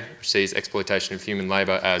today, which sees exploitation of human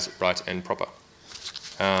labour as right and proper.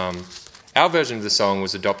 Our version of the song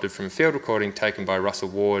was adopted from a field recording taken by Russell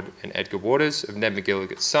Ward and Edgar Waters of Ned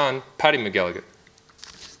McGilligott's son, Paddy McElligott,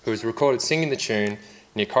 who was recorded singing the tune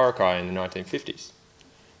near Coraki in the 1950s.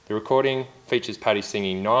 The recording features Paddy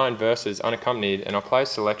singing 9 verses unaccompanied, and I'll play a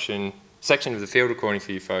section of the field recording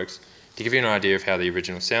for you folks to give you an idea of how the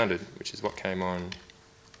original sounded, which is what came on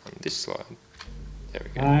this slide. There we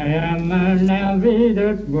go. I am a navvy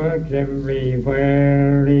that works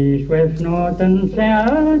everywhere, east, west, north and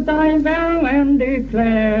south, I vow and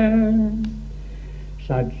declare.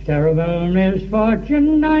 Such terrible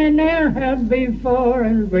misfortune I ne'er had before,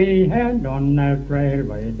 as we had on that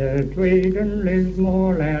railway, the Tweed and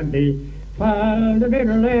Lismore laddie.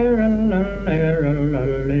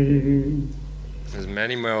 There's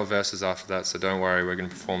many more verses after that, so don't worry, we're going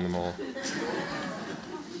to perform them all.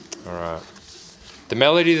 All right. The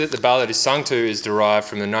melody that the ballad is sung to is derived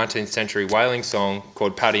from the 19th century whaling song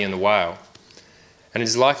called Paddy and the Whale. And it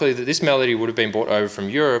is likely that this melody would have been brought over from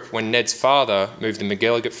Europe when Ned's father moved the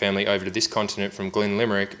McElligott family over to this continent from Glen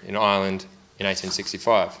Limerick in Ireland in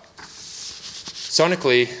 1865.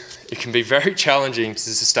 Sonically, it can be very challenging to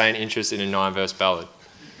sustain interest in a 9-verse ballad.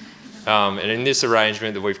 And in this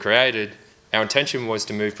arrangement that we've created, our intention was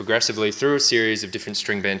to move progressively through a series of different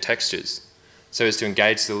string band textures so as to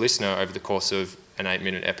engage the listener over the course of an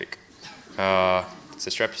 8-minute epic. So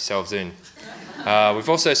strap yourselves in. We've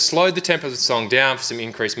also slowed the tempo of the song down for some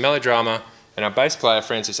increased melodrama, and our bass player,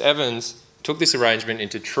 Frances Evans, took this arrangement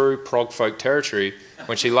into true prog folk territory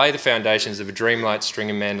when she laid the foundations of a dreamlight string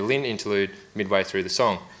and mandolin interlude midway through the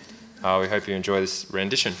song. We hope you enjoy this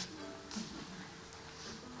rendition.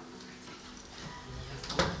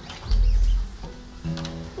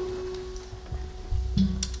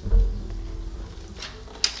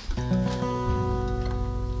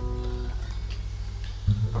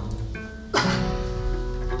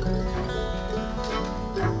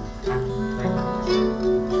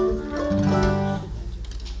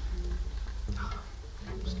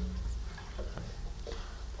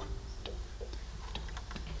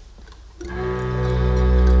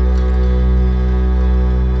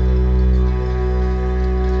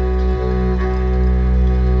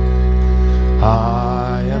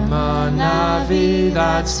 I am a navvy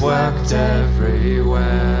that's worked everywhere,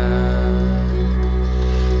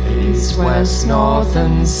 east, west, north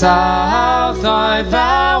and south, I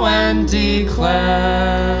vow and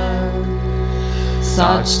declare.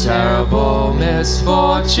 Such terrible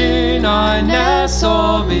misfortune I ne'er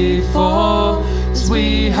saw before, as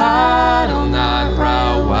we had on that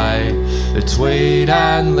railway, the Tweed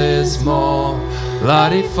and Lismore.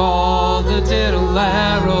 Bloody fall the diddle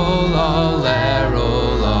errol, oh,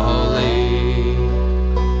 errol, oh, lee.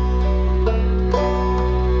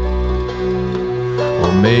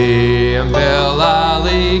 Well, me and Bill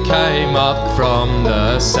Ali came up from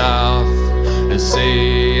the south to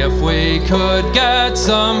see if we could get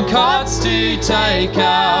some cuts to take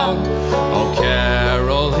out. Oh,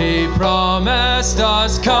 Carol, he promised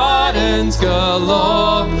us cuttings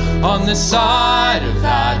galore on the side of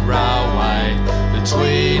that railway, the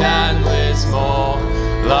Tweed and Lismore.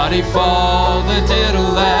 Bloody fall the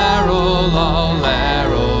diddle errol, oh,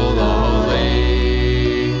 errol, oh, lee.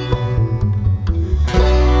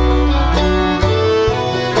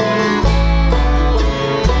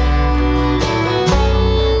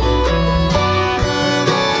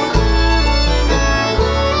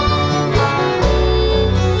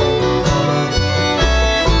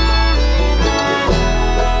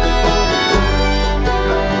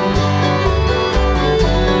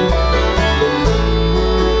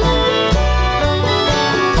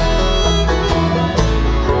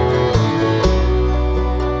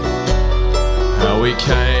 We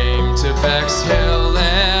came to Bexhill,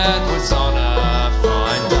 it was on a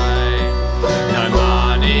fine day. No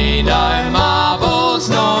money, no marbles,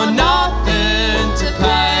 no nothing to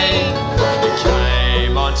pay. It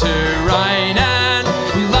came on to rain and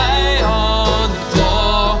we lay on the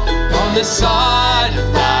floor on the side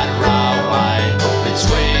of that railway, the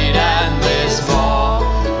Tweed and Lismore.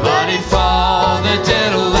 Bloody fall the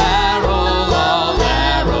diddle errol, oh,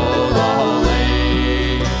 errol, oh,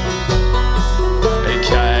 lee. It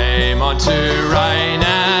came on to rain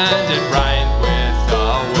and it rained with a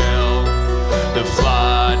will. The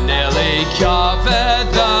flood nearly covered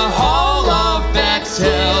the whole of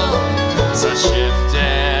Bexhill. So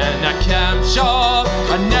shifting a Campshaw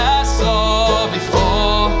I ne'er saw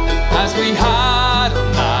before, as we had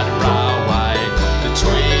on that railway, the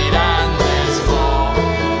Tweed and Lismore.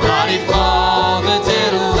 Bloody fall the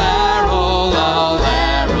diddle errol, oh,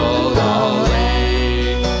 errol, oh,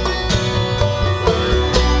 lee.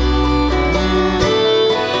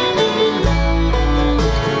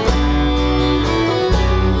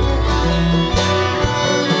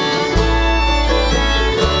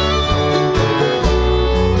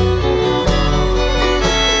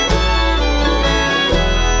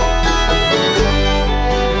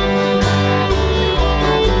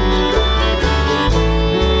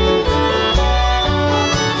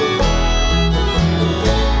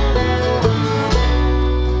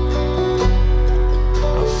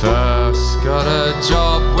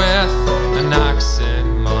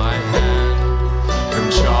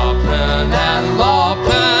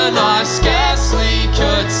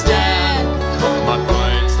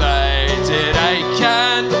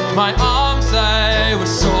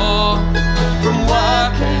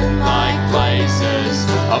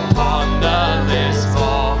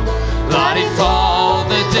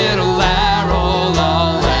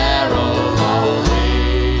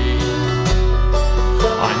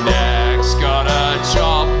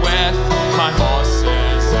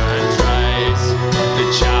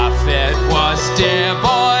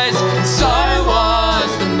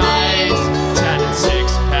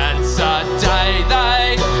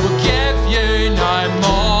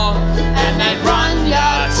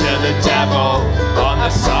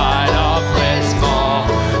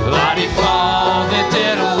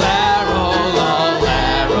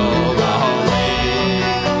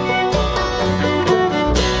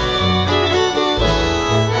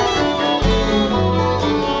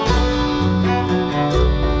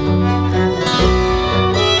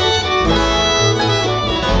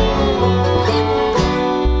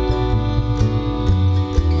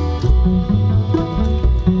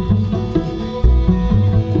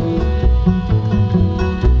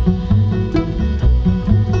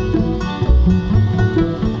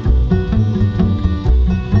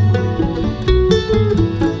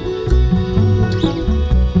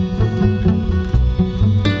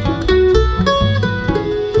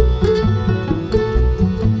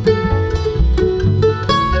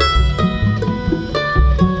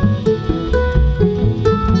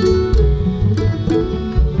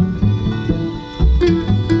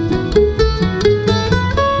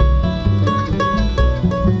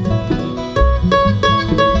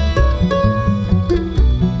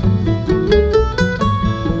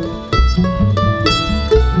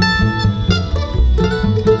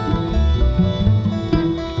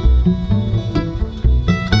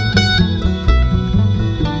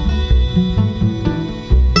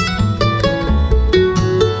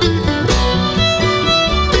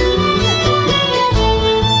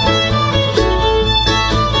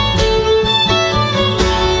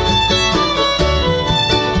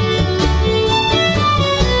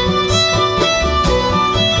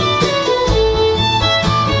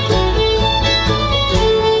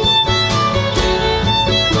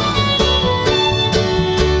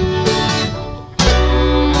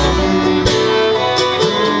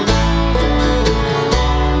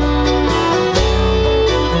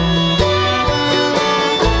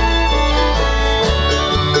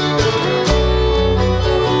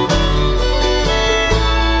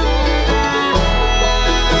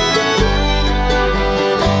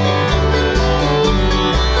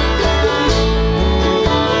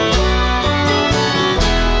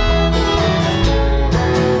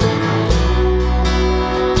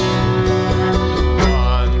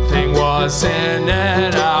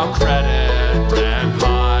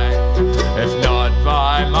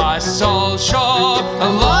 soul, sure, a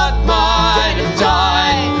lot might have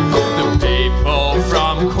died. The people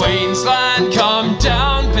from Queensland come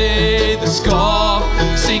down with the score,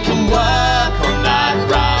 so you can work on that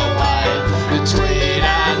railway, the Tweed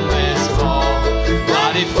and Lismore.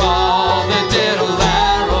 Bloody fall, the diddle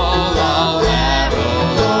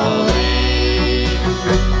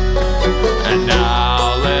and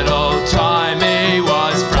now little Timey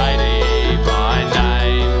was Brady by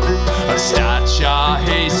name. Of stature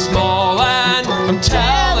he's small and I'm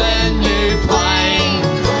telling you plain.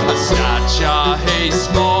 Of stature he's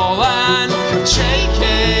small and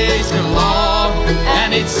cheeky's galore,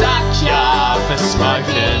 and he'd sack ya for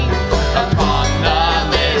smoking upon the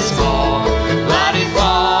Lismore. Bloody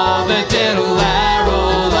fall, the diddle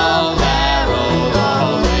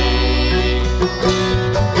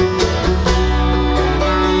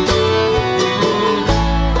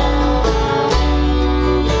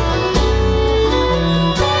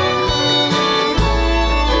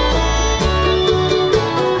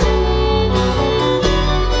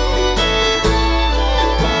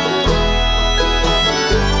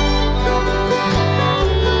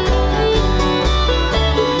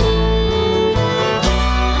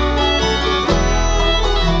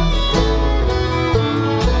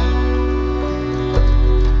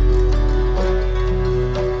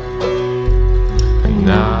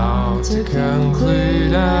now to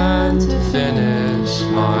conclude and to finish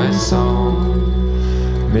my song.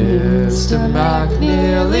 Mr.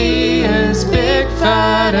 McNeely is big,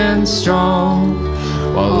 fat and strong,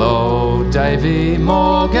 while old Davy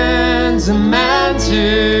Morgan's a man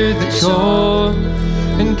to the core,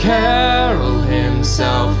 and Carroll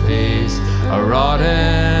himself is a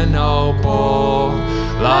rotten old bore.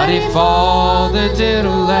 Bloody fall, the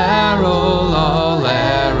diddle arrow,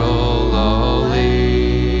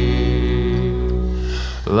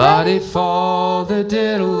 bloody fall, the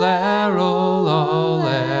diddle arrow,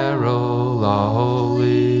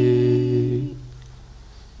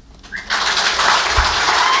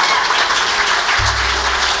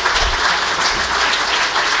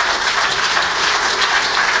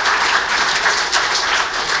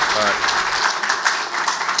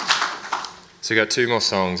 So we got two more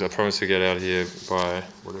songs. I promise we get out of here by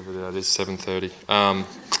whatever that is, 7:30.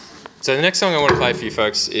 So the next song I want to play for you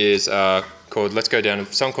folks is called "Let's Go Down." A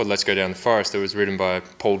song called "Let's Go Down the Forest" that was written by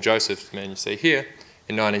Paul Joseph, the man you see here,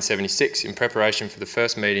 in 1976 in preparation for the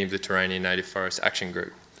first meeting of the Terranian Native Forest Action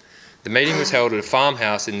Group. The meeting was held at a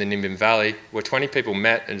farmhouse in the Nimbin Valley, where 20 people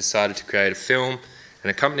met and decided to create a film and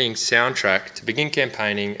accompanying soundtrack to begin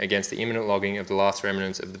campaigning against the imminent logging of the last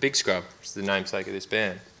remnants of the Big Scrub, which is the namesake of this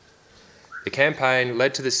band. The campaign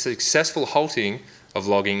led to the successful halting of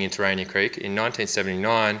logging in Terrania Creek in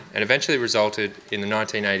 1979 and eventually resulted in the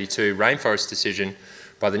 1982 rainforest decision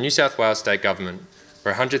by the New South Wales State Government,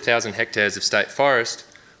 where 100,000 hectares of state forest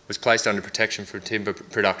was placed under protection for timber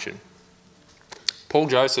production. Paul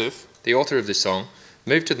Joseph, the author of this song,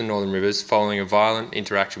 moved to the Northern Rivers following a violent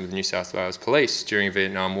interaction with New South Wales Police during a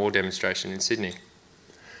Vietnam War demonstration in Sydney.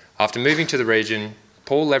 After moving to the region,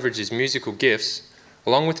 Paul leveraged his musical gifts,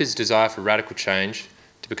 along with his desire for radical change,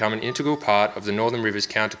 to become an integral part of the Northern Rivers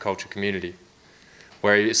counterculture community,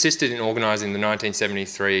 where he assisted in organising the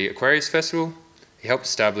 1973 Aquarius Festival. He helped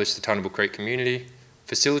establish the Tunnable Creek community,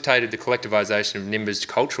 facilitated the collectivisation of Nimba's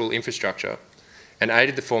cultural infrastructure, and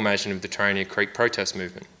aided the formation of the Terrania Creek protest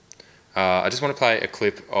movement. I just want to play a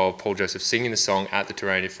clip of Paul Joseph singing the song at the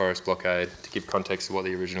Terrania Forest blockade to give context to what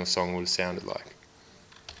the original song would have sounded like.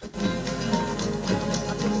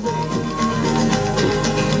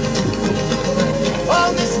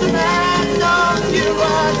 Oh, Mr. Man, don't you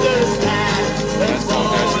understand? There's no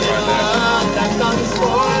love that's on the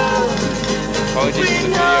soil. Apologies for the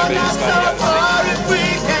video being slightly out of sync. If we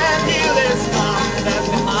can heal this song that's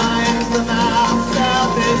behind the mouth of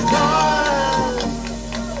this coil,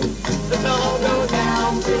 let's all go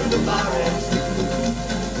down through the forest.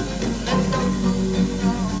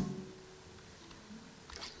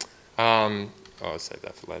 I'll save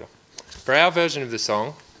that for later. For our version of the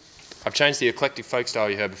song, I've changed the eclectic folk style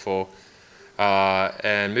you heard before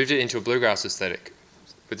and moved it into a bluegrass aesthetic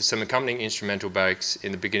with some accompanying instrumental breaks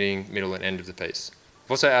in the beginning, middle and end of the piece.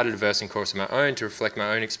 I've also added a verse and chorus of my own to reflect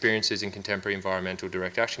my own experiences in contemporary environmental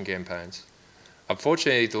direct action campaigns.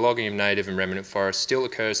 Unfortunately, the logging of native and remnant forests still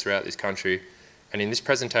occurs throughout this country, and in this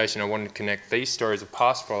presentation I wanted to connect these stories of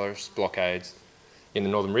past forest blockades in the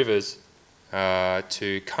Northern Rivers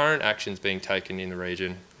to current actions being taken in the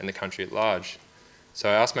region and the country at large. So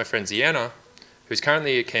I asked my friend Ziana, who's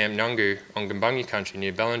currently at Camp Nungu on Gumbungi country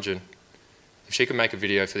near Bellingen, if she could make a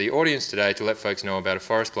video for the audience today to let folks know about a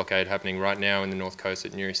forest blockade happening right now in the north coast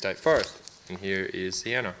at Newry State Forest. And here is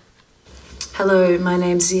Ziana. Hello, my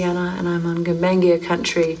name's Ziana and I'm on Gumbaynggirr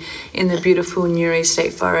country in the beautiful Newry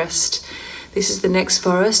State Forest. This is the next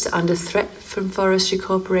forest under threat from Forestry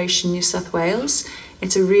Corporation New South Wales.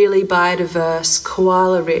 It's a really biodiverse,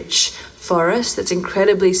 koala-rich forest that's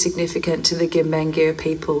incredibly significant to the Gumbaynggirr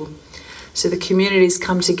people. So the community's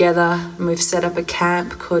come together and we've set up a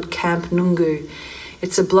camp called Camp Nungu.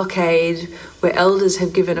 It's a blockade where elders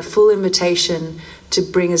have given a full invitation to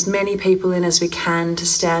bring as many people in as we can to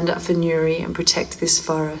stand up for Newry and protect this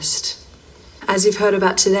forest. As you've heard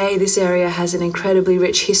about today, this area has an incredibly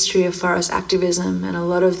rich history of forest activism, and a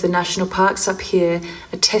lot of the national parks up here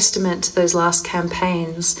are testament to those last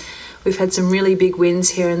campaigns. We've had some really big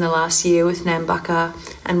wins here in the last year with Nambucca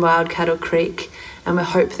and Wild Cattle Creek, and we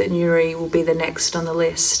hope that Newry will be the next on the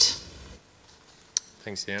list.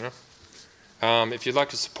 Thanks, Deanna. If you'd like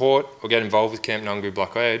to support or get involved with Camp Nungu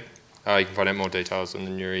Blockade, you can find out more details on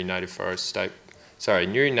the Newry Native Forest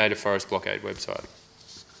Blockade website.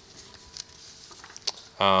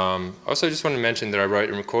 Also just want to mention that I wrote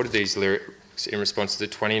and recorded these lyrics in response to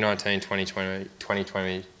the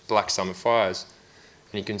 2019-2020 Black Summer fires.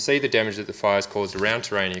 And you can see the damage that the fires caused around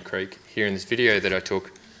Terania Creek here in this video that I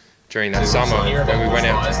took during that summer when we went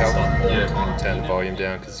out to help. Yeah, turn the volume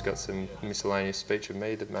down because it's got some miscellaneous speech of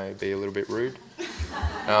me that may be a little bit rude.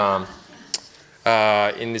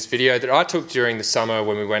 In this video that I took during the summer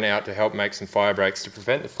when we went out to help make some fire breaks to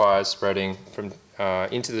prevent the fires spreading from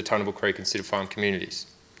into the Tunnable Creek and Cedar Farm communities.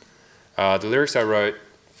 The lyrics I wrote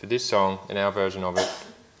for this song, and our version of it,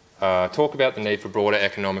 talk about the need for broader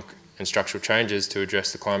economic and structural changes to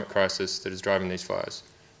address the climate crisis that is driving these fires.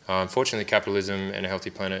 Unfortunately, capitalism and a healthy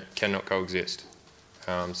planet cannot coexist.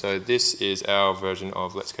 So this is our version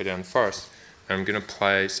of Let's Go Down the Forest. And I'm going to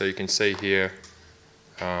play, so you can see here,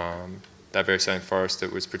 that very same forest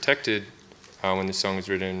that was protected when this song was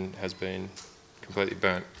written has been completely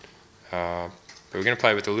burnt. But we're going to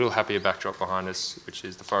play with a little happier backdrop behind us, which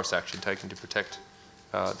is the forest action taken to protect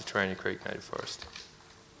the Terania Creek Native Forest.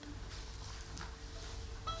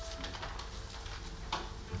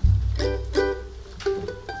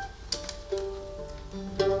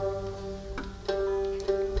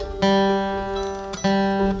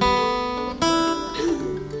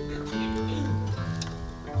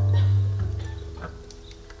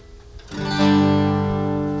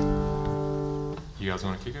 You guys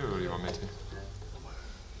want to kick it, or do you want me to?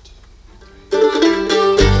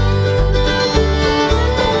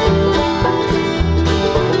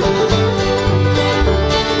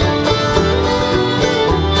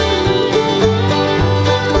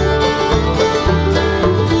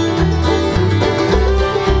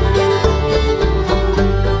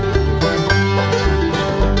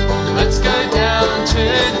 Let's go down to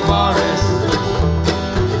the forest.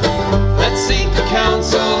 Let's seek the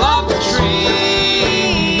counsel of the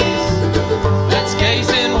trees. Let's gaze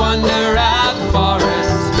in wonder at the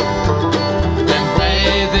forest and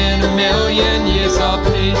bathe in a million years of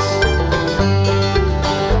peace.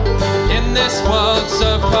 In this world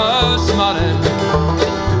so postmodern,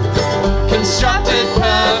 constructed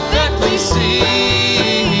perfectly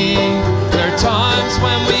seen, there are times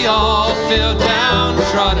when we all feel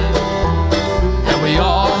downtrodden and we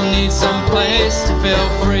all need some place to feel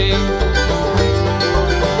free.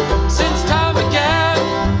 Since time began,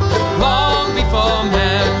 long before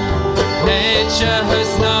man, nature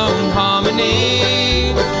has known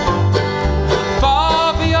harmony.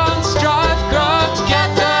 Far beyond strife, grow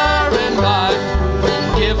together in life,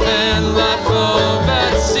 giving life over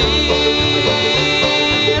the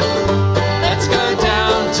sea. Let's go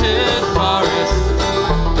down to the forest.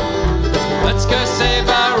 Let's go save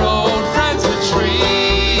our old friends, the trees.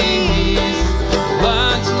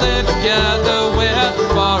 Learn to live together with the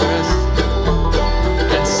forest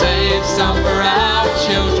and save some for our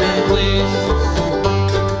children, please.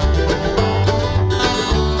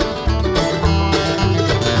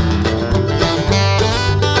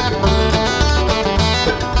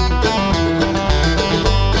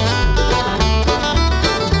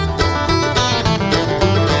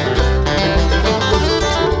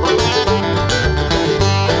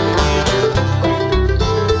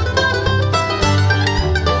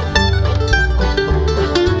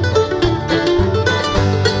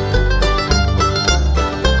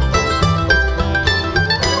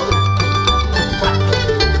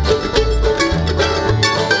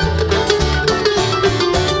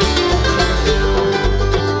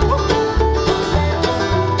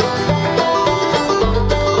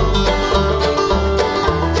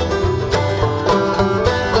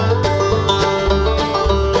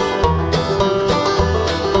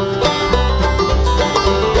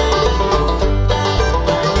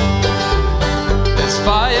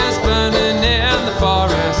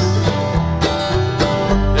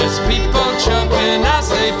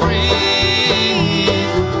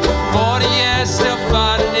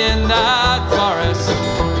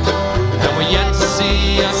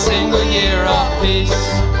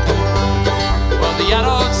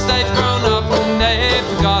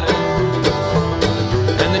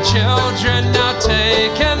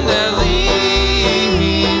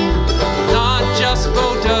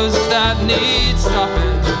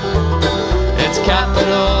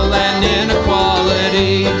 capital and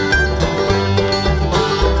inequality.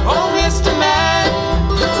 Oh, Mr. Man,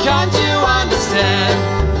 can't you understand?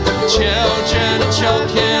 Children are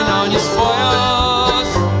choking on your spoils,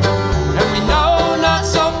 and we know not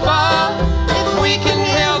so far if we can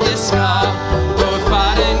heal this scar, but we're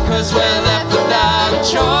fighting 'cause we're left without a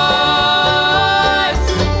choice.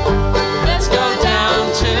 Let's go down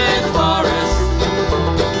to the forest.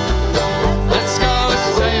 Let's go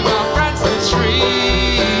save our friends the trees.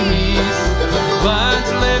 Learn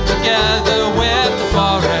to live together with the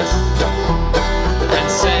forest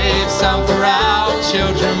and save some for our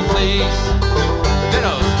children, please.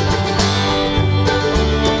 Ditto.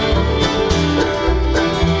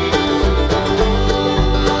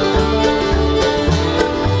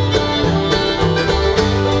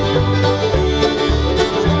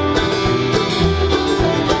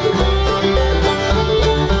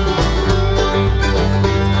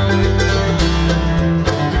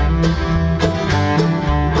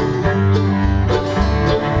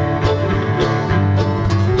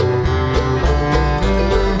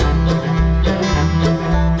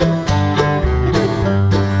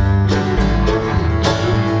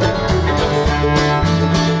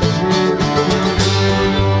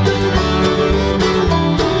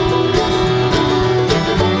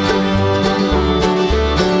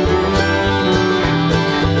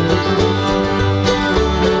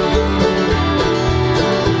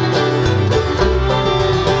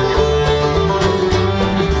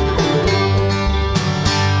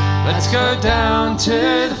 Let's go down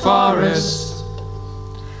to the forest.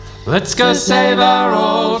 Let's go save our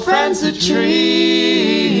old friends the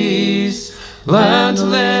trees. Learn to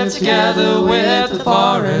live together with the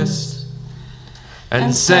forest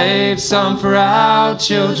and save some for our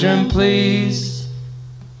children, please.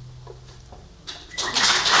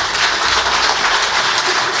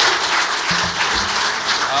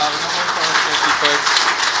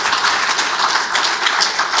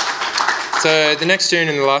 So the next tune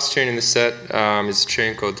and the last tune in the set is a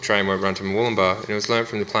tune called The Train Won't Run to Murwillumbah, and it was learnt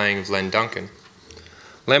from the playing of Len Duncan.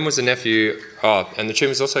 Len was a nephew, and the tune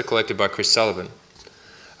was also collected by Chris Sullivan.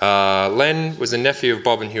 Len was a nephew of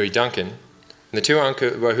Bob and Huey Duncan, and the two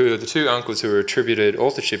uncles who were attributed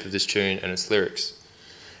authorship of this tune and its lyrics.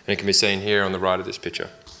 And it can be seen here on the right of this picture.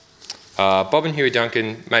 Bob and Huey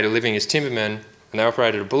Duncan made a living as timbermen, and they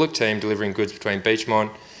operated a bullock team delivering goods between Beechmont,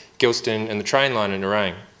 Gilston and the train line in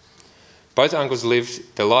Nerang. Both uncles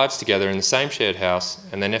lived their lives together in the same shared house,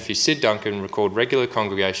 and their nephew Sid Duncan recalled regular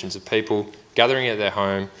congregations of people gathering at their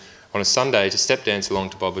home on a Sunday to step dance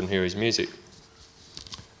along to Bob and Huey's music.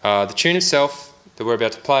 The tune itself that we're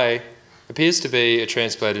about to play appears to be a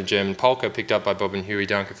transplanted German polka picked up by Bob and Huey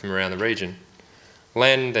Duncan from around the region.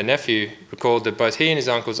 Len, their nephew, recalled that both he and his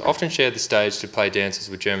uncles often shared the stage to play dances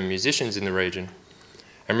with German musicians in the region.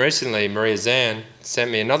 And recently, Maria Zahn sent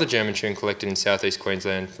me another German tune collected in southeast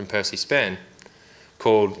Queensland from Percy Spann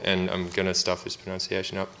called, and I'm going to stuff this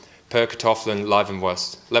pronunciation up, Per Kartoffeln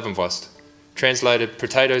Levenwurst, translated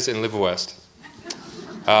potatoes and liverwurst,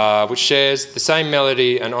 which shares the same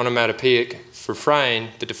melody and onomatopoeic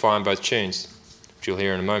refrain that define both tunes, which you'll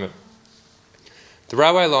hear in a moment. The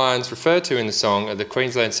railway lines referred to in the song are the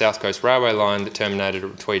Queensland South Coast Railway line that terminated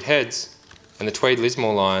at Tweed Heads and the Tweed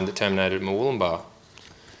Lismore line that terminated at Murwillumbah.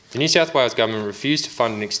 The New South Wales government refused to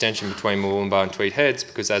fund an extension between Murwillumbah and Tweed Heads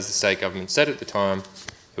because, as the state government said at the time,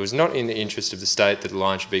 it was not in the interest of the state that the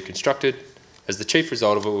line should be constructed, as the chief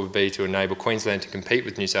result of it would be to enable Queensland to compete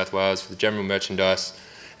with New South Wales for the general merchandise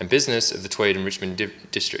and business of the Tweed and Richmond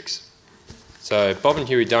districts. So Bob and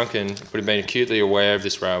Huey Duncan would have been acutely aware of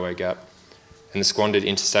this railway gap and the squandered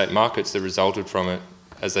interstate markets that resulted from it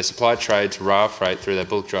as they supplied trade to rail freight through their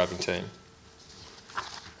bullock driving team.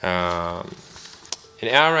 In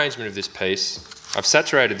our arrangement of this piece, I've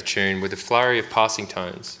saturated the tune with a flurry of passing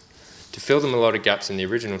tones to fill the melodic gaps in the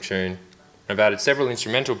original tune, and I've added several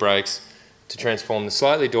instrumental breaks to transform the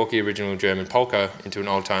slightly dorky original German polka into an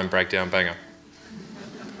old-time breakdown banger.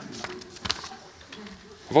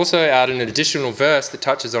 I've also added an additional verse that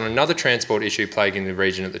touches on another transport issue plaguing the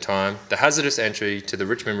region at the time, the hazardous entry to the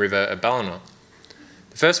Richmond River at Ballina.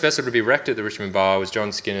 The first vessel to be wrecked at the Richmond Bar was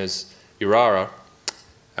John Skinner's Urara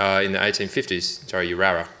in the 1850s,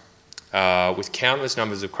 Urara, with countless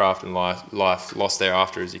numbers of craft and life lost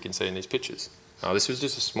thereafter, as you can see in these pictures. This was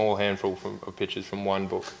just a small handful of pictures from one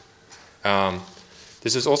book.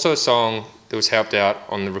 This was also a song that was helped out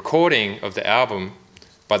on the recording of the album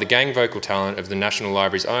by the gang vocal talent of the National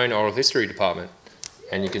Library's own oral history department.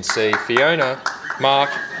 And you can see Fiona, Mark,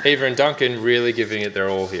 Eva and Duncan really giving it their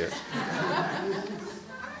all here.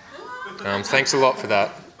 Thanks a lot for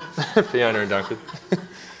that, Fiona and Duncan.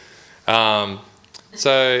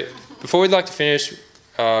 So before we'd like to finish,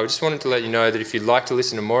 I just wanted to let you know that if you'd like to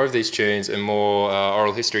listen to more of these tunes and more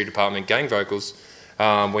Oral History Department gang vocals,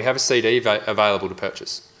 we have a CD available to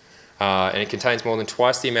purchase. And it contains more than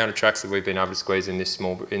twice the amount of tracks that we've been able to squeeze in this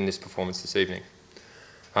performance this evening.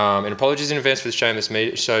 And apologies in advance for the shameless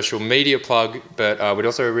social media plug, but we'd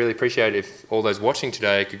also really appreciate it if all those watching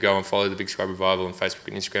today could go and follow the Big Scrub Revival on Facebook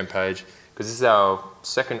and Instagram page, because this is our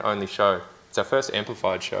second only show. It's our first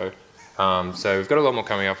amplified show. So we've got a lot more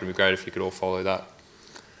coming up. It'd be great if you could all follow that.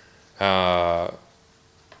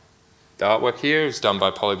 The artwork here is done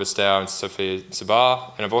by Polly Bastow and Sophia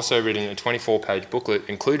Sabar, and I've also written a 24-page booklet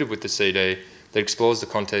included with the CD that explores the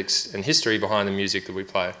context and history behind the music that we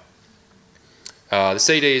play. The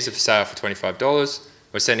CDs are for sale for $25.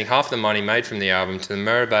 We're sending half the money made from the album to the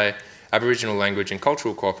Murray Bay Aboriginal Language and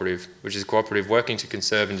Cultural Cooperative, which is a cooperative working to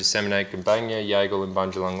conserve and disseminate Gumbaynggirr, Yagal and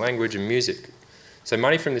Bundjalung language and music. So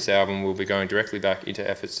money from this album will be going directly back into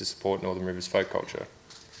efforts to support Northern Rivers folk culture.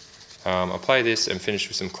 I'll play this and finish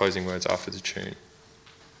with some closing words after the tune.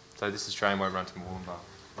 So this is Train Won't Run to Moolumbar.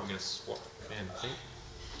 I'm going to swap fan, I think.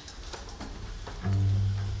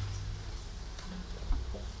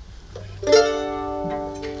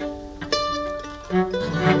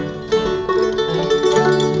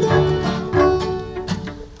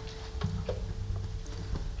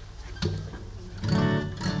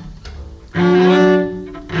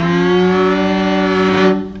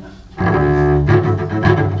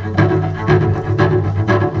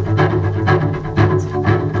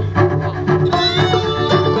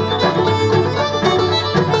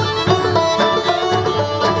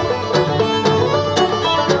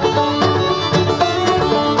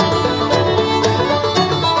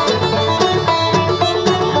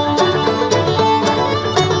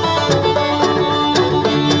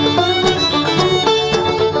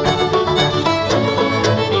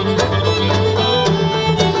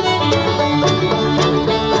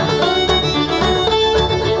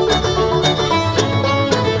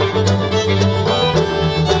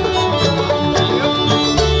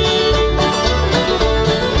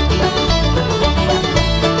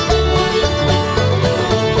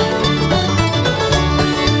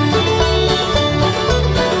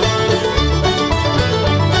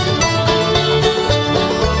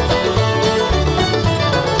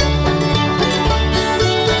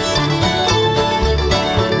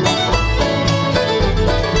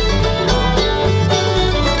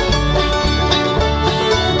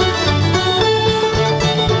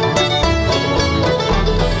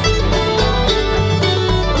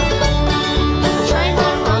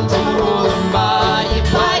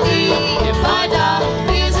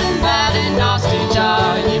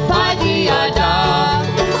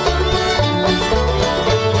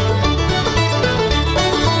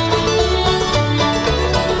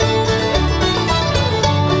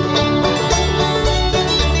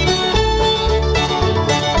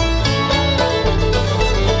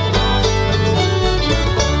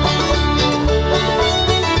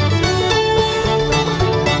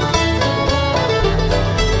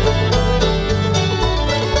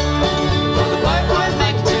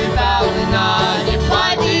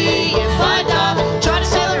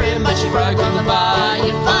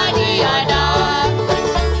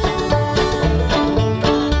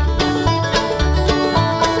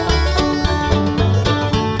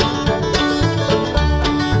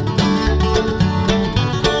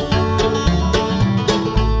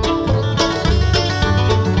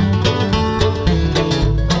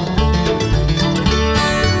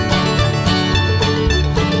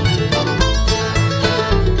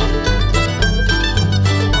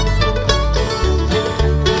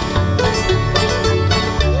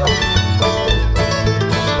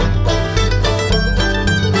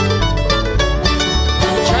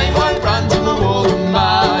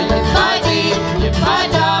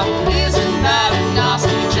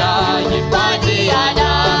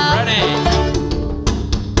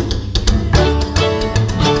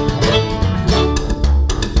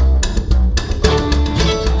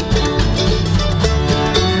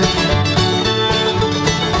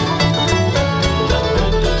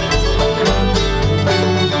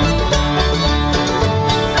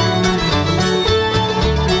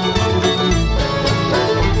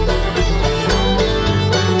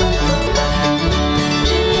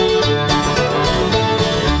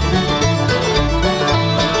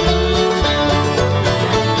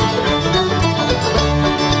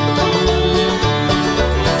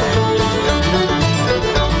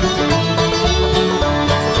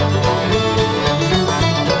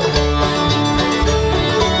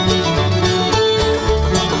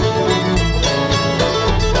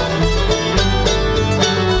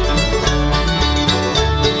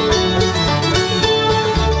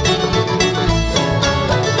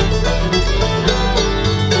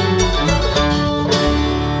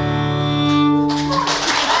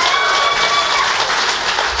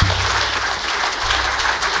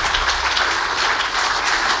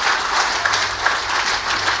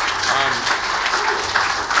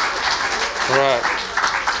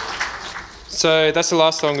 So that's the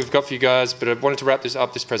last song we've got for you guys, but I wanted to wrap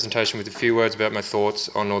this presentation with a few words about my thoughts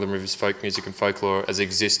on Northern Rivers folk music and folklore as it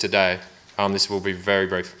exists today. This will be very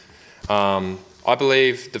brief. I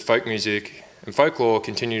believe that folk music and folklore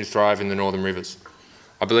continue to thrive in the Northern Rivers.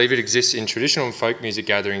 I believe it exists in traditional folk music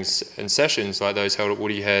gatherings and sessions like those held at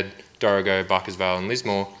Woody Head, Dorrigo, Barkers Vale and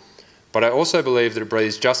Lismore, but I also believe that it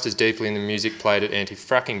breathes just as deeply in the music played at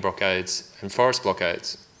anti-fracking blockades and forest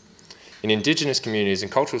blockades, in Indigenous communities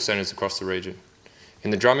and cultural centres across the region,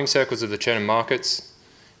 in the drumming circles of the Chenham markets,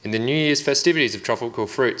 in the New Year's festivities of tropical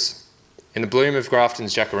fruits, in the bloom of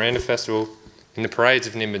Grafton's Jacaranda Festival, in the parades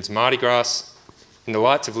of Nimbin's Mardi Gras, in the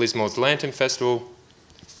lights of Lismore's Lantern Festival,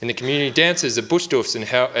 in the community dances at Bushdoofs and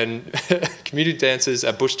community dances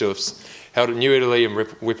at Bushdoofs held at New Italy and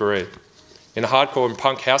Whipparee, in the hardcore and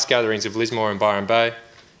punk house gatherings of Lismore and Byron Bay,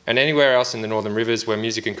 and anywhere else in the Northern Rivers where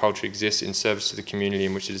music and culture exists in service to the community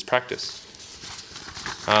in which it is practiced.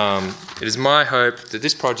 It is my hope that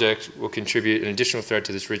this project will contribute an additional thread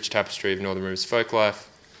to this rich tapestry of Northern Rivers folk life.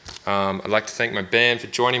 I'd like to thank my band for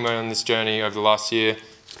joining me on this journey over the last year.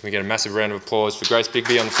 Can we get a massive round of applause for Grace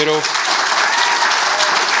Bigby on the fiddle,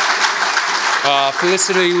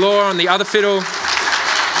 Felicity Law on the other fiddle,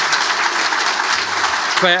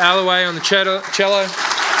 Claire Alloway on the cello,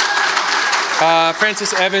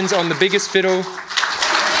 Francis Evans on the biggest fiddle,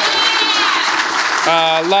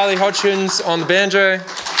 Lily Hodgkins on the banjo,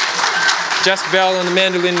 Jasper Bell on the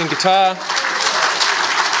mandolin and guitar.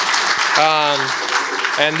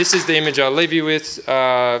 And this is the image I'll leave you with.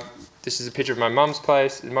 This is a picture of my mum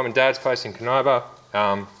and dad's place in Canoba,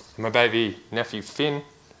 and my baby nephew Finn,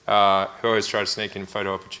 who always try to sneak in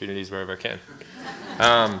photo opportunities wherever I can.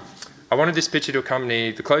 I wanted this picture to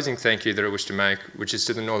accompany the closing thank you that I wish to make, which is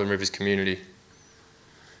to the Northern Rivers community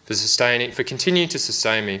for continuing to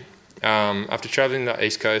sustain me. After travelling the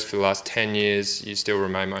East Coast for the last 10 years, you still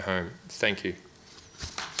remain my home. Thank you.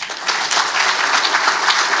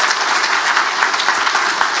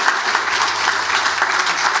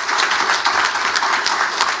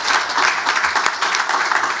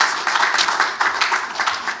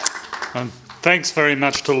 Thanks very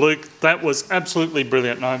much to Luke. That was absolutely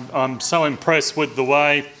brilliant. I'm so impressed with the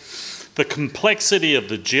way the complexity of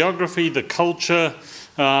the geography, the culture,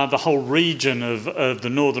 the whole region of the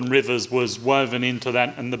Northern Rivers was woven into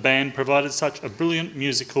that, and the band provided such a brilliant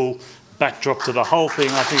musical backdrop to the whole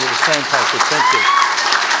thing. I think it was fantastic. Thank you.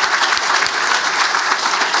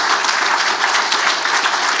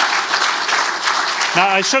 Now,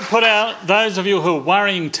 I should put out, those of you who are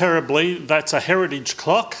worrying terribly, that's a heritage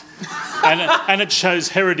clock, and it shows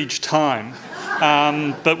heritage time.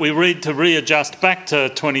 But we need to readjust back to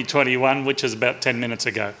 2021, which is about 10 minutes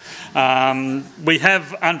ago. We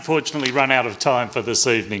have unfortunately run out of time for this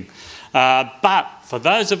evening. But for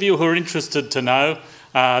those of you who are interested to know,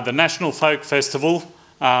 the National Folk Festival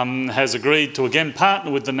has agreed to again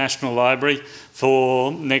partner with the National Library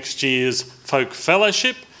for next year's Folk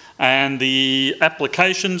Fellowship, and the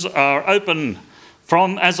applications are open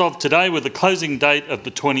from as of today with the closing date of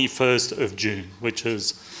the 21st of June, which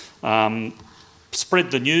is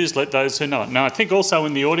spread the news, let those who know it. Now, I think also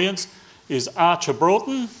in the audience is Archer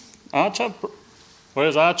Broughton. Archer?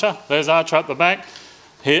 Where's Archer? There's Archer at the back.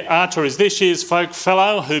 Here, Archer is this year's Folk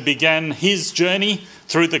Fellow who began his journey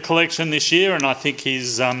through the collection this year, and I think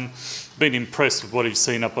he's been impressed with what he's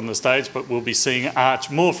seen up on the stage, but we'll be seeing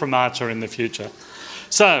more from Archer in the future.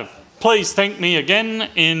 So, please thank me again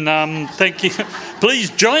in please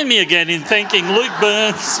join me again in thanking Luke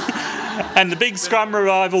Burns and the Big Scrum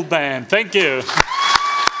Revival Band. Thank you.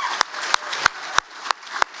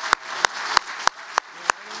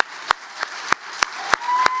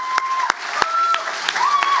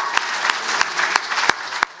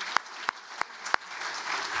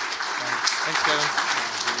 Thanks, Kevin.